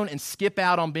my own and skip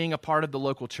out on being a part of the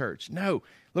local church. No,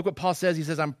 look what Paul says. He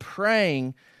says, I'm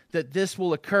praying that this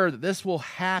will occur, that this will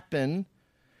happen,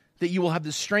 that you will have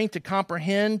the strength to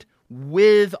comprehend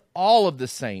with all of the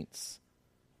saints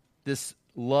this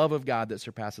love of God that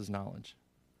surpasses knowledge.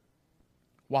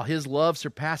 While his love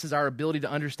surpasses our ability to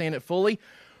understand it fully,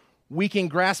 we can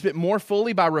grasp it more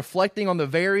fully by reflecting on the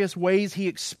various ways he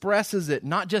expresses it,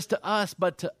 not just to us,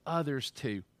 but to others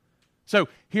too. So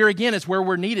here again is where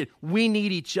we're needed. We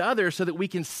need each other so that we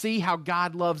can see how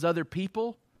God loves other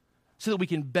people, so that we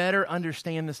can better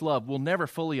understand this love. We'll never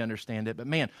fully understand it, but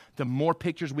man, the more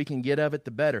pictures we can get of it,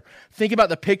 the better. Think about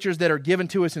the pictures that are given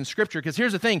to us in Scripture, because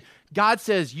here's the thing. God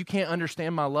says, you can't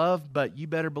understand my love, but you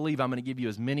better believe I'm going to give you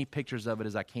as many pictures of it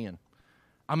as I can.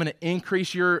 I'm going to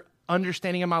increase your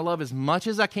understanding of my love as much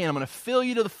as I can. I'm going to fill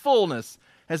you to the fullness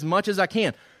as much as I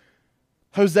can.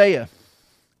 Hosea,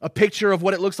 a picture of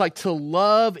what it looks like to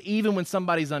love even when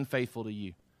somebody's unfaithful to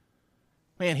you.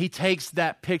 Man, he takes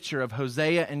that picture of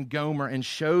Hosea and Gomer and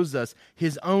shows us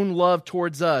his own love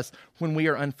towards us when we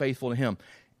are unfaithful to him.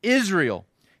 Israel,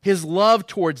 his love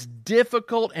towards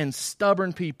difficult and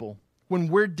stubborn people. When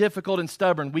we're difficult and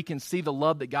stubborn, we can see the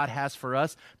love that God has for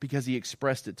us because he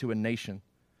expressed it to a nation.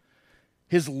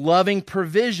 His loving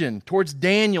provision towards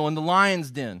Daniel in the lion's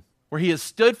den, where he has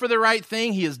stood for the right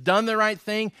thing, he has done the right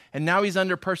thing, and now he's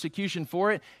under persecution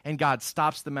for it, and God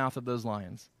stops the mouth of those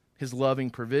lions. His loving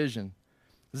provision.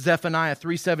 Zephaniah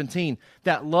 3:17,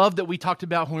 that love that we talked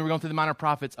about when we were going through the minor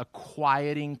prophets, a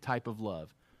quieting type of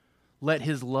love. Let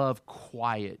his love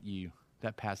quiet you,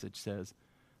 that passage says.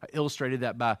 I illustrated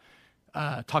that by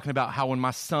talking about how when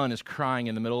my son is crying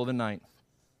in the middle of the night,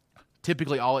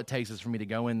 typically all it takes is for me to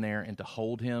go in there and to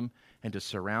hold him and to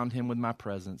surround him with my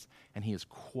presence, and he is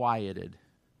quieted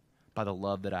by the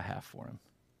love that I have for him,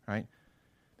 right?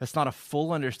 That's not a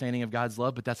full understanding of God's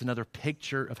love, but that's another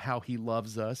picture of how he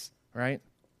loves us, right?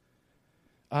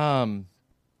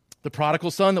 The prodigal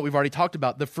son that we've already talked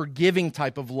about, the forgiving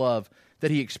type of love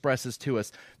that he expresses to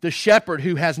us. The shepherd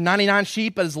who has 99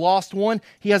 sheep but has lost one,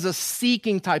 he has a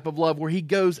seeking type of love where he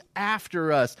goes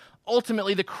after us.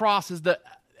 Ultimately, the cross is the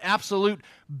absolute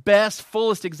best,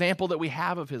 fullest example that we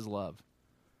have of his love.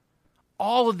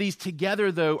 All of these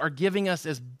together, though, are giving us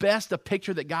as best a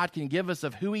picture that God can give us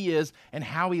of who he is and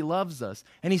how he loves us.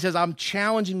 And he says, I'm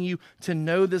challenging you to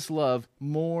know this love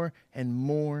more and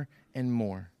more and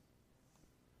more.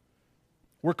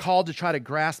 We're called to try to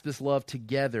grasp this love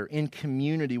together in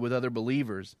community with other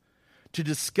believers, to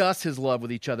discuss his love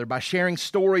with each other by sharing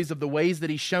stories of the ways that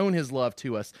he's shown his love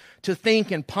to us, to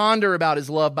think and ponder about his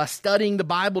love by studying the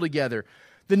Bible together.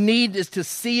 The need is to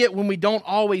see it when we don't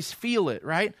always feel it,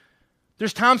 right?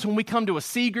 There's times when we come to a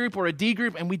C group or a D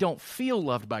group and we don't feel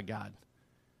loved by God,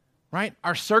 right?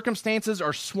 Our circumstances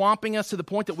are swamping us to the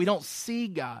point that we don't see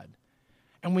God,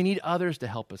 and we need others to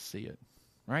help us see it,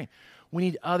 right? We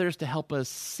need others to help us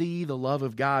see the love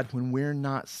of God when we're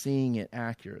not seeing it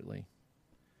accurately.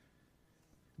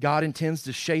 God intends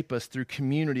to shape us through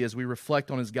community as we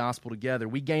reflect on his gospel together.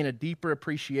 We gain a deeper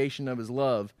appreciation of his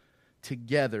love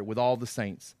together with all the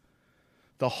saints.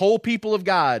 The whole people of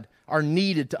God are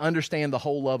needed to understand the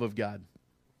whole love of God.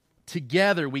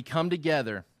 Together, we come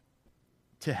together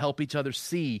to help each other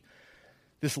see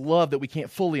this love that we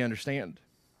can't fully understand.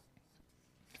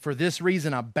 For this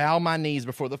reason, I bow my knees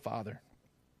before the Father,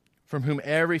 from whom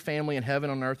every family in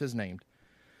heaven and on earth is named,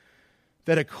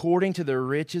 that according to the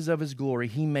riches of his glory,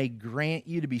 he may grant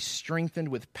you to be strengthened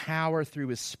with power through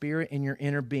his Spirit in your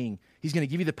inner being. He's going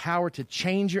to give you the power to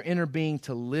change your inner being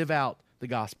to live out the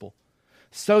gospel.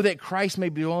 so that Christ may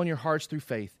dwell in your hearts through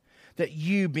faith, that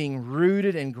you, being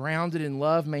rooted and grounded in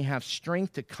love, may have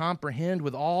strength to comprehend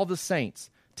with all the saints.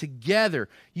 Together,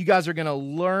 you guys are going to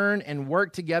learn and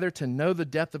work together to know the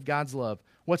depth of God's love.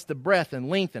 What's the breadth and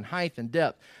length and height and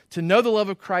depth? To know the love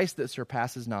of Christ that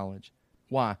surpasses knowledge.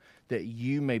 Why? That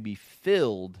you may be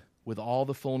filled with all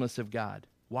the fullness of God.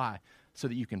 Why? So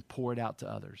that you can pour it out to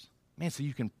others. Man, so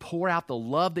you can pour out the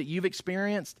love that you've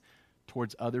experienced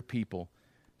towards other people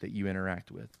that you interact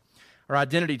with. Our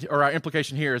identity, or our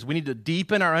implication here, is we need to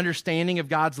deepen our understanding of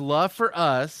God's love for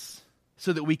us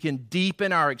so that we can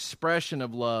deepen our expression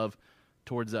of love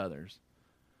towards others.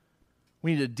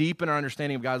 We need to deepen our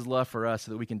understanding of God's love for us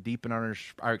so that we can deepen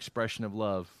our expression of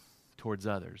love towards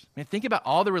others. Man, think about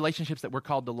all the relationships that we're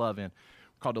called to love in.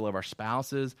 We're called to love our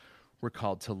spouses. We're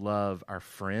called to love our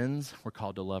friends. We're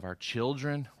called to love our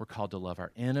children. We're called to love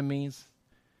our enemies.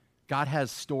 God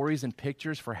has stories and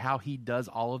pictures for how he does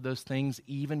all of those things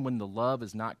even when the love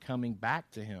is not coming back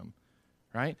to him,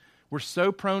 right? We're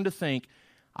so prone to think,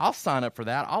 I'll sign up for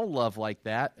that. I'll love like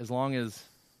that as long as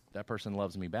that person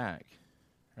loves me back,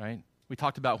 right? We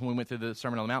talked about when we went through the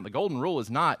Sermon on the Mount, the golden rule is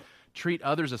not treat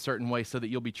others a certain way so that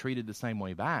you'll be treated the same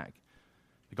way back.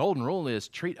 The golden rule is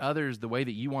treat others the way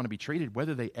that you want to be treated,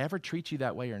 whether they ever treat you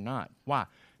that way or not. Why?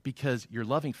 Because your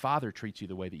loving Father treats you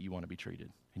the way that you want to be treated.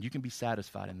 And you can be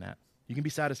satisfied in that. You can be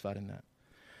satisfied in that.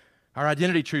 Our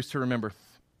identity truths to remember.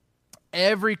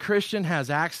 Every Christian has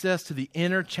access to the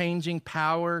interchanging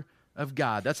power of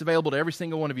God. That's available to every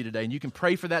single one of you today. And you can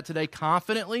pray for that today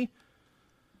confidently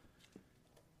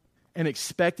and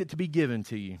expect it to be given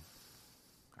to you.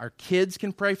 Our kids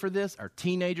can pray for this. Our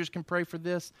teenagers can pray for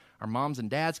this. Our moms and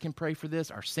dads can pray for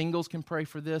this. Our singles can pray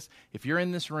for this. If you're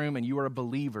in this room and you are a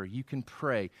believer, you can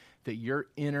pray that your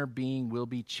inner being will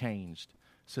be changed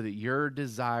so that your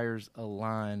desires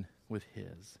align with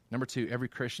his. Number two, every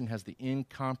Christian has the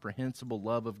incomprehensible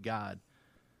love of God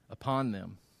upon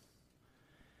them.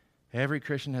 Every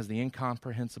Christian has the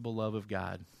incomprehensible love of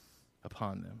God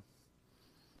upon them.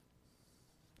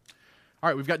 All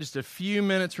right, we've got just a few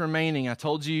minutes remaining. I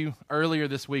told you earlier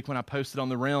this week when I posted on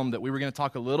The Realm that we were going to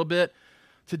talk a little bit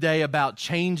today about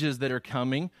changes that are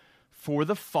coming for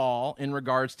the fall in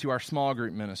regards to our small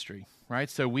group ministry, right?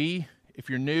 So if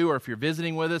you're new or if you're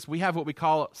visiting with us, we have what we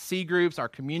call C groups, our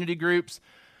community groups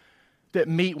that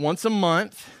meet once a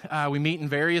month. We meet in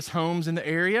various homes in the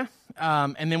area.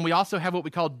 And then we also have what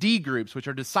we call D groups, which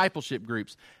are discipleship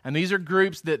groups. And these are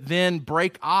groups that then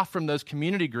break off from those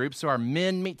community groups. So our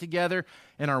men meet together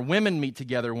and our women meet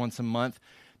together once a month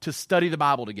to study the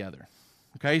Bible together.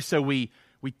 Okay, so we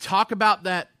talk about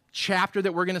that chapter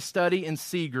that we're going to study in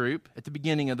C group at the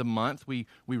beginning of the month. We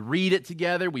read it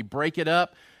together, we break it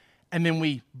up, and then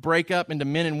we break up into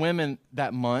men and women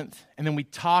that month, and then we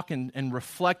talk and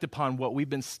reflect upon what we've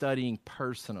been studying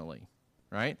personally,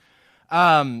 right?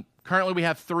 Currently, we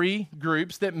have 3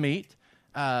 groups that meet.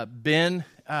 Ben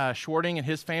Schwarting and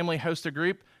his family host a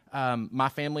group. My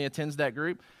family attends that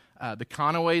group. The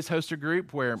Conaways host a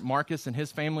group where Marcus and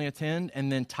his family attend.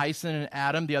 And then Tyson and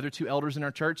Adam, the other 2 elders in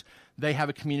our church, they have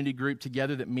a community group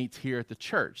together that meets here at the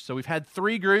church. So we've had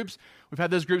 3 groups. We've had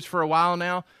those groups for a while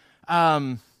now.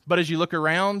 But as you look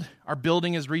around, our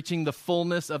building is reaching the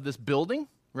fullness of this building,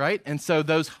 right? And so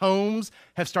those homes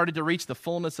have started to reach the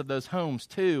fullness of those homes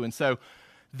too. And so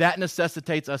that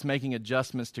necessitates us making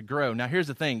adjustments to grow. Now, here's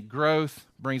the thing. Growth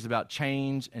brings about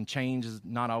change, and change is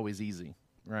not always easy,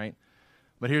 right?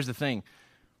 But here's the thing.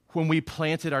 When we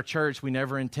planted our church, we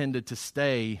never intended to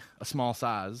stay a small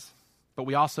size, but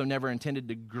we also never intended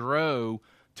to grow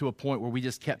to a point where we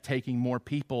just kept taking more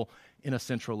people in a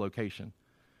central location.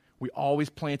 We always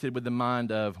planted with the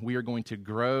mind of we are going to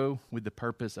grow with the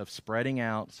purpose of spreading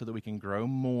out so that we can grow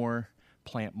more,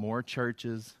 plant more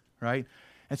churches, right?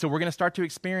 And so we're going to start to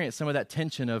experience some of that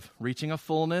tension of reaching a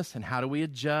fullness and how do we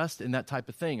adjust and that type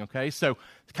of thing, okay? So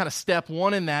kind of step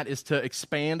 1 in that is to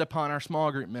expand upon our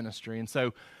small group ministry. And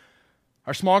so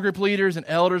our small group leaders and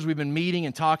elders, we've been meeting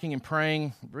and talking and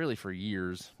praying really for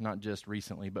years, not just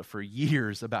recently, but for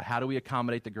years about how do we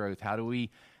accommodate the growth? How do we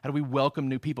welcome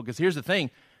new people? Because here's the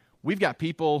thing. We've got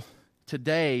people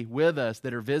today with us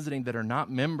that are visiting that are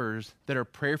not members that are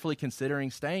prayerfully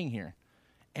considering staying here.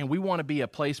 And we want to be a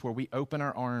place where we open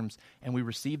our arms and we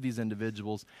receive these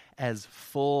individuals as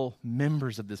full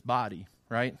members of this body,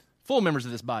 right? Full members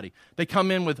of this body. They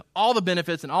come in with all the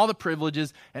benefits and all the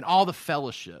privileges and all the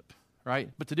fellowship, right?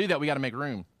 But to do that, we got to make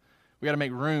room. We got to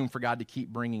make room for God to keep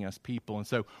bringing us people. And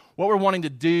so what we're wanting to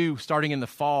do starting in the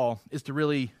fall is to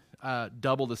really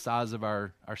double the size of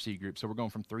our C group. So we're going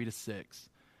from 3 to 6.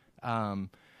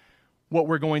 What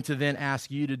we're going to then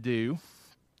ask you to do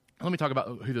Let me talk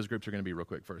about who those groups are going to be real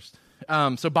quick first.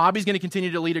 So Bobby's going to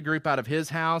continue to lead a group out of his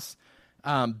house.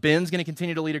 Ben's going to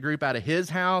continue to lead a group out of his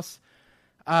house.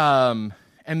 And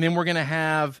then we're going to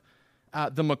have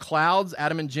the McLeods,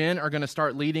 Adam and Jen, are going to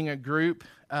start leading a group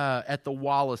at the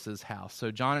Wallace's house. So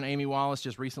John and Amy Wallace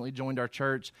just recently joined our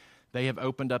church. They have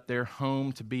opened up their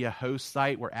home to be a host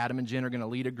site where Adam and Jen are going to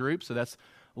lead a group. So that's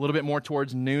a little bit more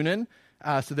towards Noonan.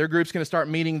 So their group's going to start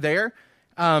meeting there.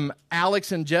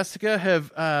 Alex and Jessica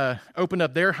have opened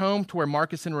up their home to where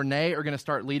Marcus and Renee are going to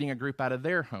start leading a group out of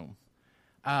their home.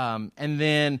 And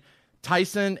then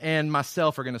Tyson and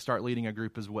myself are going to start leading a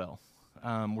group as well.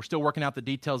 We're still working out the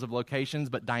details of locations,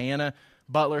 but Diana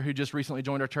Butler, who just recently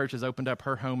joined our church, has opened up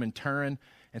her home in Turin,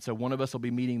 and so one of us will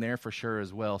be meeting there for sure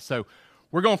as well. So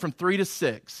we're going from 3 to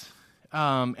 6,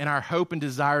 and our hope and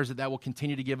desire is that will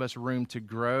continue to give us room to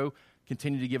grow,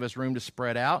 continue to give us room to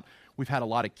spread out. We've had a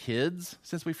lot of kids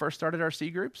since we first started our C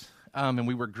groups, and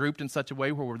we were grouped in such a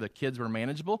way where the kids were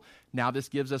manageable. Now this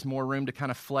gives us more room to kind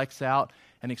of flex out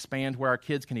and expand where our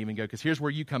kids can even go, because here's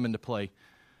where you come into play.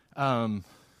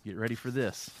 Get ready for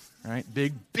this, right?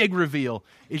 Big reveal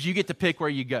is you get to pick where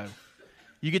you go.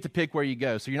 You get to pick where you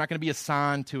go. So you're not going to be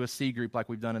assigned to a C group like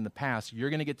we've done in the past.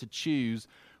 You're going to get to choose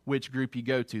which group you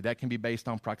go to. That can be based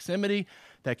on proximity.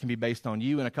 That can be based on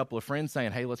you and a couple of friends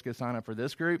saying, hey, let's go sign up for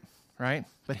this group, right?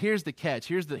 But here's the catch.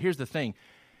 Here's the thing,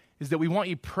 is that we want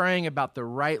you praying about the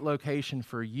right location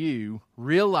for you,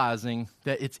 realizing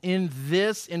that it's in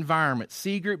this environment,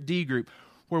 C group, D group,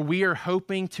 where we are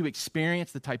hoping to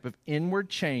experience the type of inward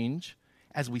change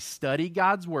as we study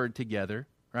God's word together,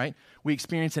 right? We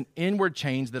experience an inward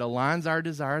change that aligns our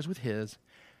desires with His.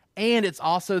 And it's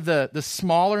also the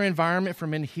smaller environment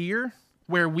from in here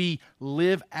where we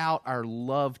live out our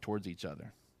love towards each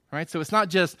other, right? So it's not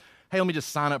just, hey, let me just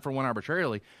sign up for one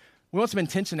arbitrarily. We want some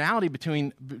intentionality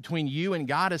between you and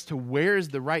God as to where's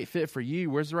the right fit for you,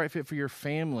 where's the right fit for your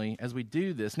family as we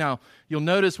do this. Now, you'll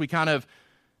notice we kind of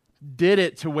did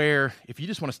it to where if you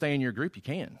just want to stay in your group, you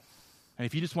can. And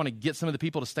if you just want to get some of the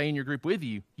people to stay in your group with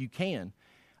you, you can.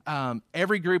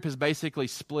 Every group is basically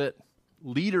split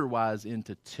leader-wise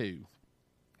into 2,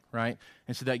 right?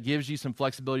 And so that gives you some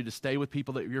flexibility to stay with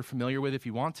people that you're familiar with if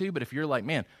you want to. But if you're like,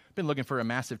 man, I've been looking for a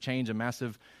massive change, a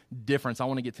massive difference, I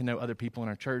want to get to know other people in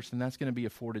our church, then that's going to be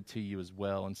afforded to you as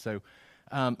well. And so,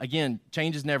 again,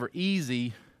 change is never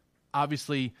easy.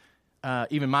 Obviously,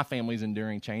 even my family's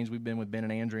enduring change. We've been with Ben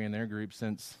and Andrea and their group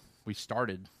since we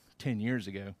started 10 years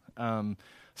ago.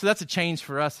 So that's a change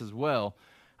for us as well.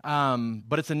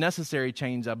 But it's a necessary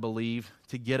change, I believe,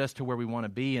 to get us to where we want to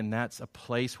be, and that's a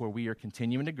place where we are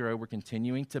continuing to grow. We're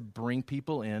continuing to bring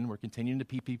people in. We're continuing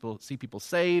to see people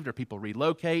saved or people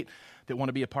relocate that want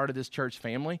to be a part of this church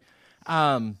family.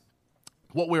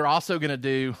 What we're also going to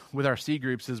do with our C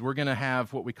groups is we're going to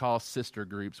have what we call sister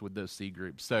groups with those C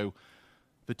groups. So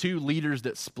the 2 leaders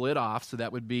that split off, so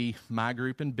that would be my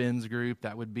group and Ben's group,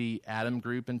 that would be Adam's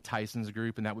group and Tyson's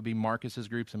group, and that would be Marcus's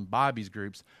groups and Bobby's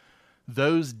groups.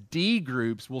 Those D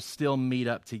groups will still meet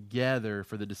up together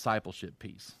for the discipleship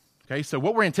piece. Okay, so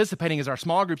what we're anticipating is our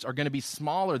small groups are going to be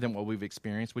smaller than what we've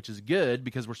experienced, which is good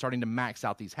because we're starting to max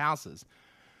out these houses.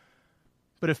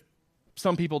 But if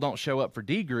some people don't show up for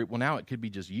D group, well, now it could be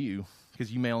just you,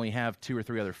 because you may only have 2 or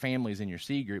 3 other families in your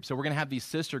C group. So we're going to have these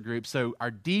sister groups. So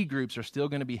our D groups are still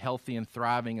going to be healthy and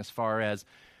thriving as far as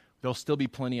there'll still be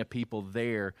plenty of people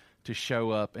there to show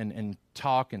up and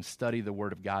talk and study the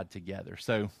Word of God together.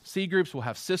 So C groups will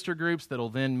have sister groups that'll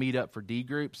then meet up for D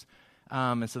groups.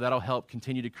 And so that'll help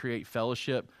continue to create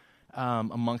fellowship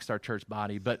amongst our church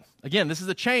body. But again, this is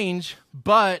a change,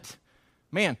 but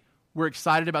man, we're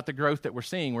excited about the growth that we're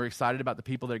seeing. We're excited about the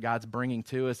people that God's bringing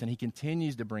to us, and He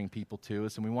continues to bring people to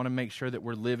us, and we want to make sure that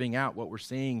we're living out what we're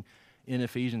seeing in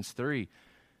Ephesians 3.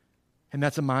 And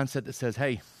that's a mindset that says,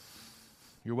 hey,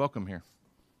 you're welcome here.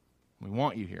 We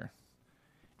want you here.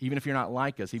 Even if you're not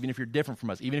like us, even if you're different from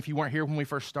us, even if you weren't here when we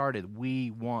first started, we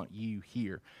want you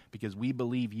here because we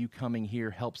believe you coming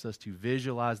here helps us to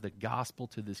visualize the gospel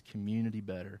to this community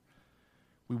better.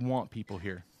 We want people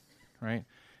here, right?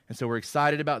 And so we're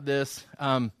excited about this.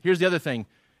 Here's the other thing.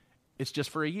 It's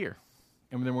just for a year,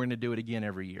 and then we're going to do it again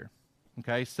every year,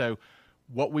 okay? So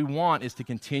what we want is to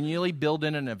continually build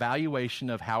in an evaluation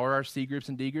of how are our C groups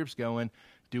and D groups going.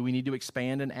 Do we need to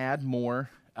expand and add more?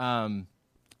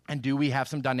 And do we have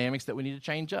some dynamics that we need to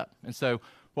change up? And so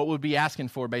what we'll be asking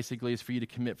for basically is for you to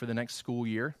commit for the next school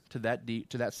year to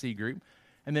that C group.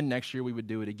 And then next year we would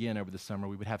do it again over the summer.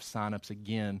 We would have sign-ups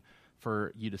again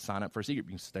for you to sign up for a C group.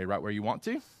 You can stay right where you want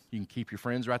to. You can keep your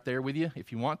friends right there with you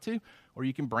if you want to, or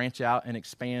you can branch out and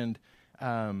expand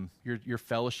your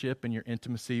fellowship and your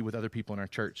intimacy with other people in our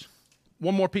church.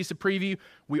 One more piece of preview.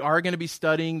 We are going to be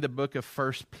studying the book of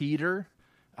 1 Peter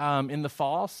in the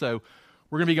fall. So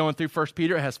we're going to be going through 1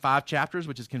 Peter. It has 5 chapters,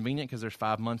 which is convenient because there's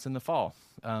 5 months in the fall.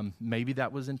 Maybe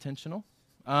that was intentional.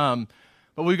 But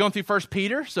we're going through 1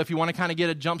 Peter. So if you want to kind of get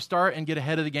a jump start and get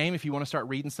ahead of the game, if you want to start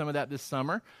reading some of that this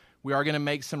summer, we are going to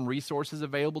make some resources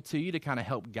available to you to kind of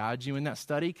help guide you in that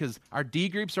study, because our D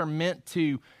groups are meant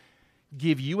to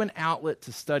give you an outlet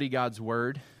to study God's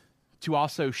Word, to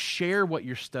also share what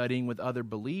you're studying with other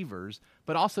believers,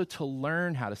 but also to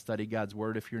learn how to study God's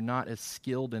Word if you're not as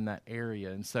skilled in that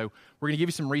area. And so we're going to give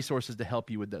you some resources to help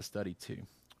you with that study too.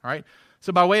 All right?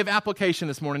 So by way of application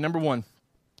this morning, number 1,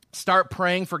 start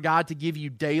praying for God to give you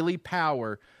daily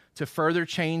power to further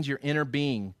change your inner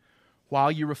being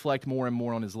while you reflect more and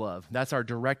more on His love. That's our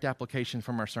direct application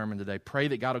from our sermon today. Pray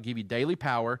that God will give you daily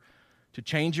power to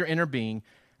change your inner being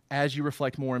as you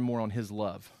reflect more and more on His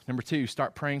love. Number 2,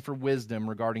 start praying for wisdom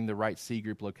regarding the right C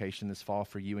group location this fall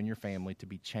for you and your family to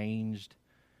be changed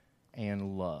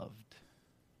and loved.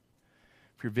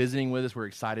 If you're visiting with us, we're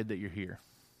excited that you're here.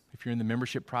 If you're in the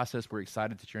membership process, we're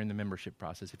excited that you're in the membership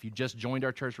process. If you just joined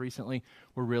our church recently,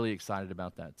 we're really excited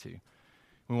about that too.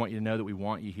 We want you to know that we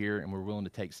want you here, and we're willing to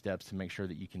take steps to make sure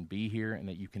that you can be here and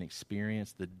that you can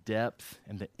experience the depth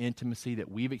and the intimacy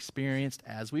that we've experienced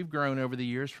as we've grown over the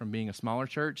years from being a smaller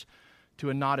church to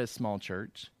a not as small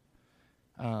church.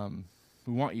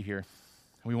 We want you here,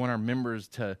 and we want our members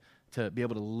to be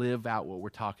able to live out what we're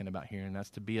talking about here, and that's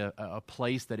to be a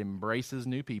place that embraces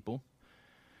new people,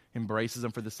 embraces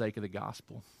them for the sake of the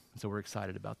gospel. And so we're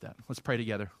excited about that. Let's pray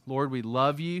together. Lord, we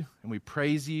love you, and we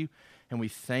praise you, and we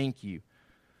thank you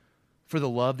for the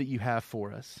love that you have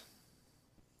for us.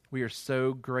 We are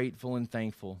so grateful and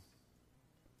thankful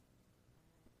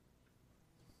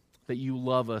that you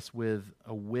love us with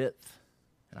a width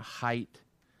and a height,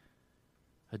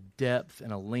 a depth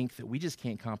and a length that we just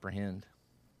can't comprehend.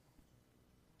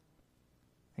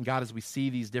 And God, as we see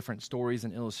these different stories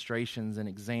and illustrations and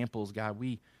examples, God,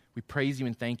 we praise you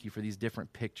and thank you for these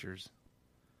different pictures,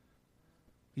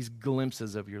 these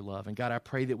glimpses of your love. And God, I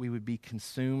pray that we would be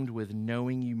consumed with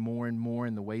knowing you more and more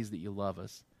in the ways that you love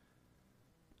us.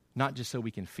 Not just so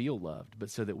we can feel loved, but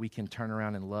so that we can turn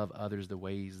around and love others the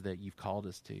ways that you've called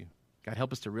us to. God,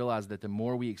 help us to realize that the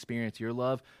more we experience your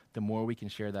love, the more we can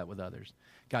share that with others.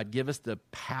 God, give us the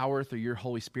power through your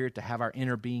Holy Spirit to have our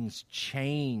inner beings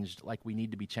changed like we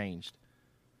need to be changed,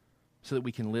 so that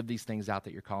we can live these things out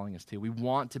that you're calling us to. We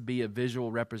want to be a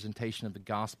visual representation of the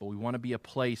gospel. We want to be a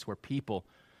place where people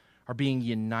are being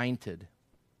united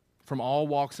from all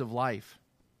walks of life,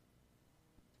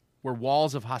 where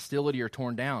walls of hostility are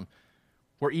torn down,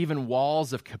 where even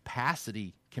walls of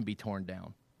capacity can be torn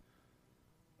down,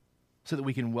 so that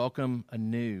we can welcome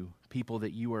anew people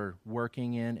that you are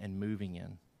working in and moving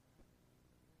in.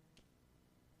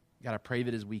 God, I pray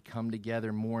that as we come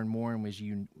together more and more, and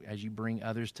as you bring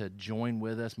others to join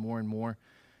with us more and more,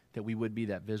 that we would be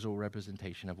that visual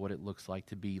representation of what it looks like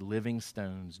to be living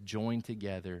stones joined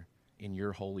together in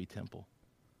your holy temple.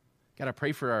 God, I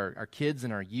pray for our kids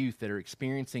and our youth that are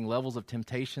experiencing levels of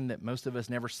temptation that most of us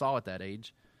never saw at that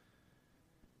age.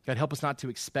 God, help us not to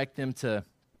expect them to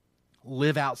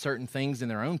live out certain things in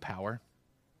their own power.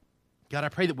 God, I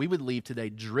pray that we would leave today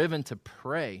driven to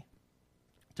pray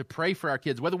for our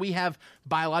kids, whether we have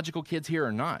biological kids here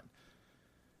or not,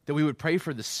 that we would pray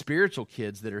for the spiritual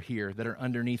kids that are here, that are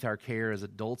underneath our care as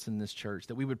adults in this church,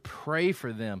 that we would pray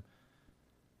for them,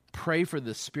 pray for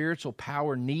the spiritual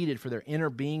power needed for their inner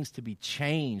beings to be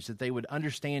changed, that they would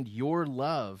understand your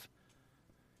love,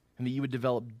 and that you would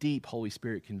develop deep Holy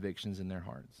Spirit convictions in their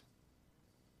hearts.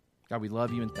 God, we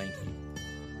love you and thank you.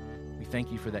 We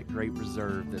thank you for that great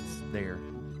reserve that's there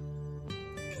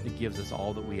that gives us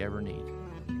all that we ever need.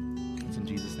 It's in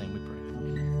Jesus' name we pray.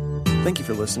 Thank you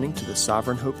for listening to the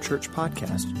Sovereign Hope Church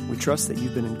podcast. We trust that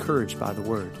you've been encouraged by the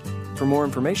word. For more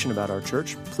information about our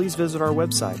church, please visit our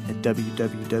website at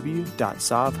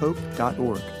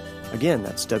www.sovhope.org. Again,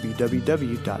 that's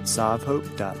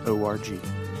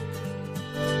www.sovhope.org.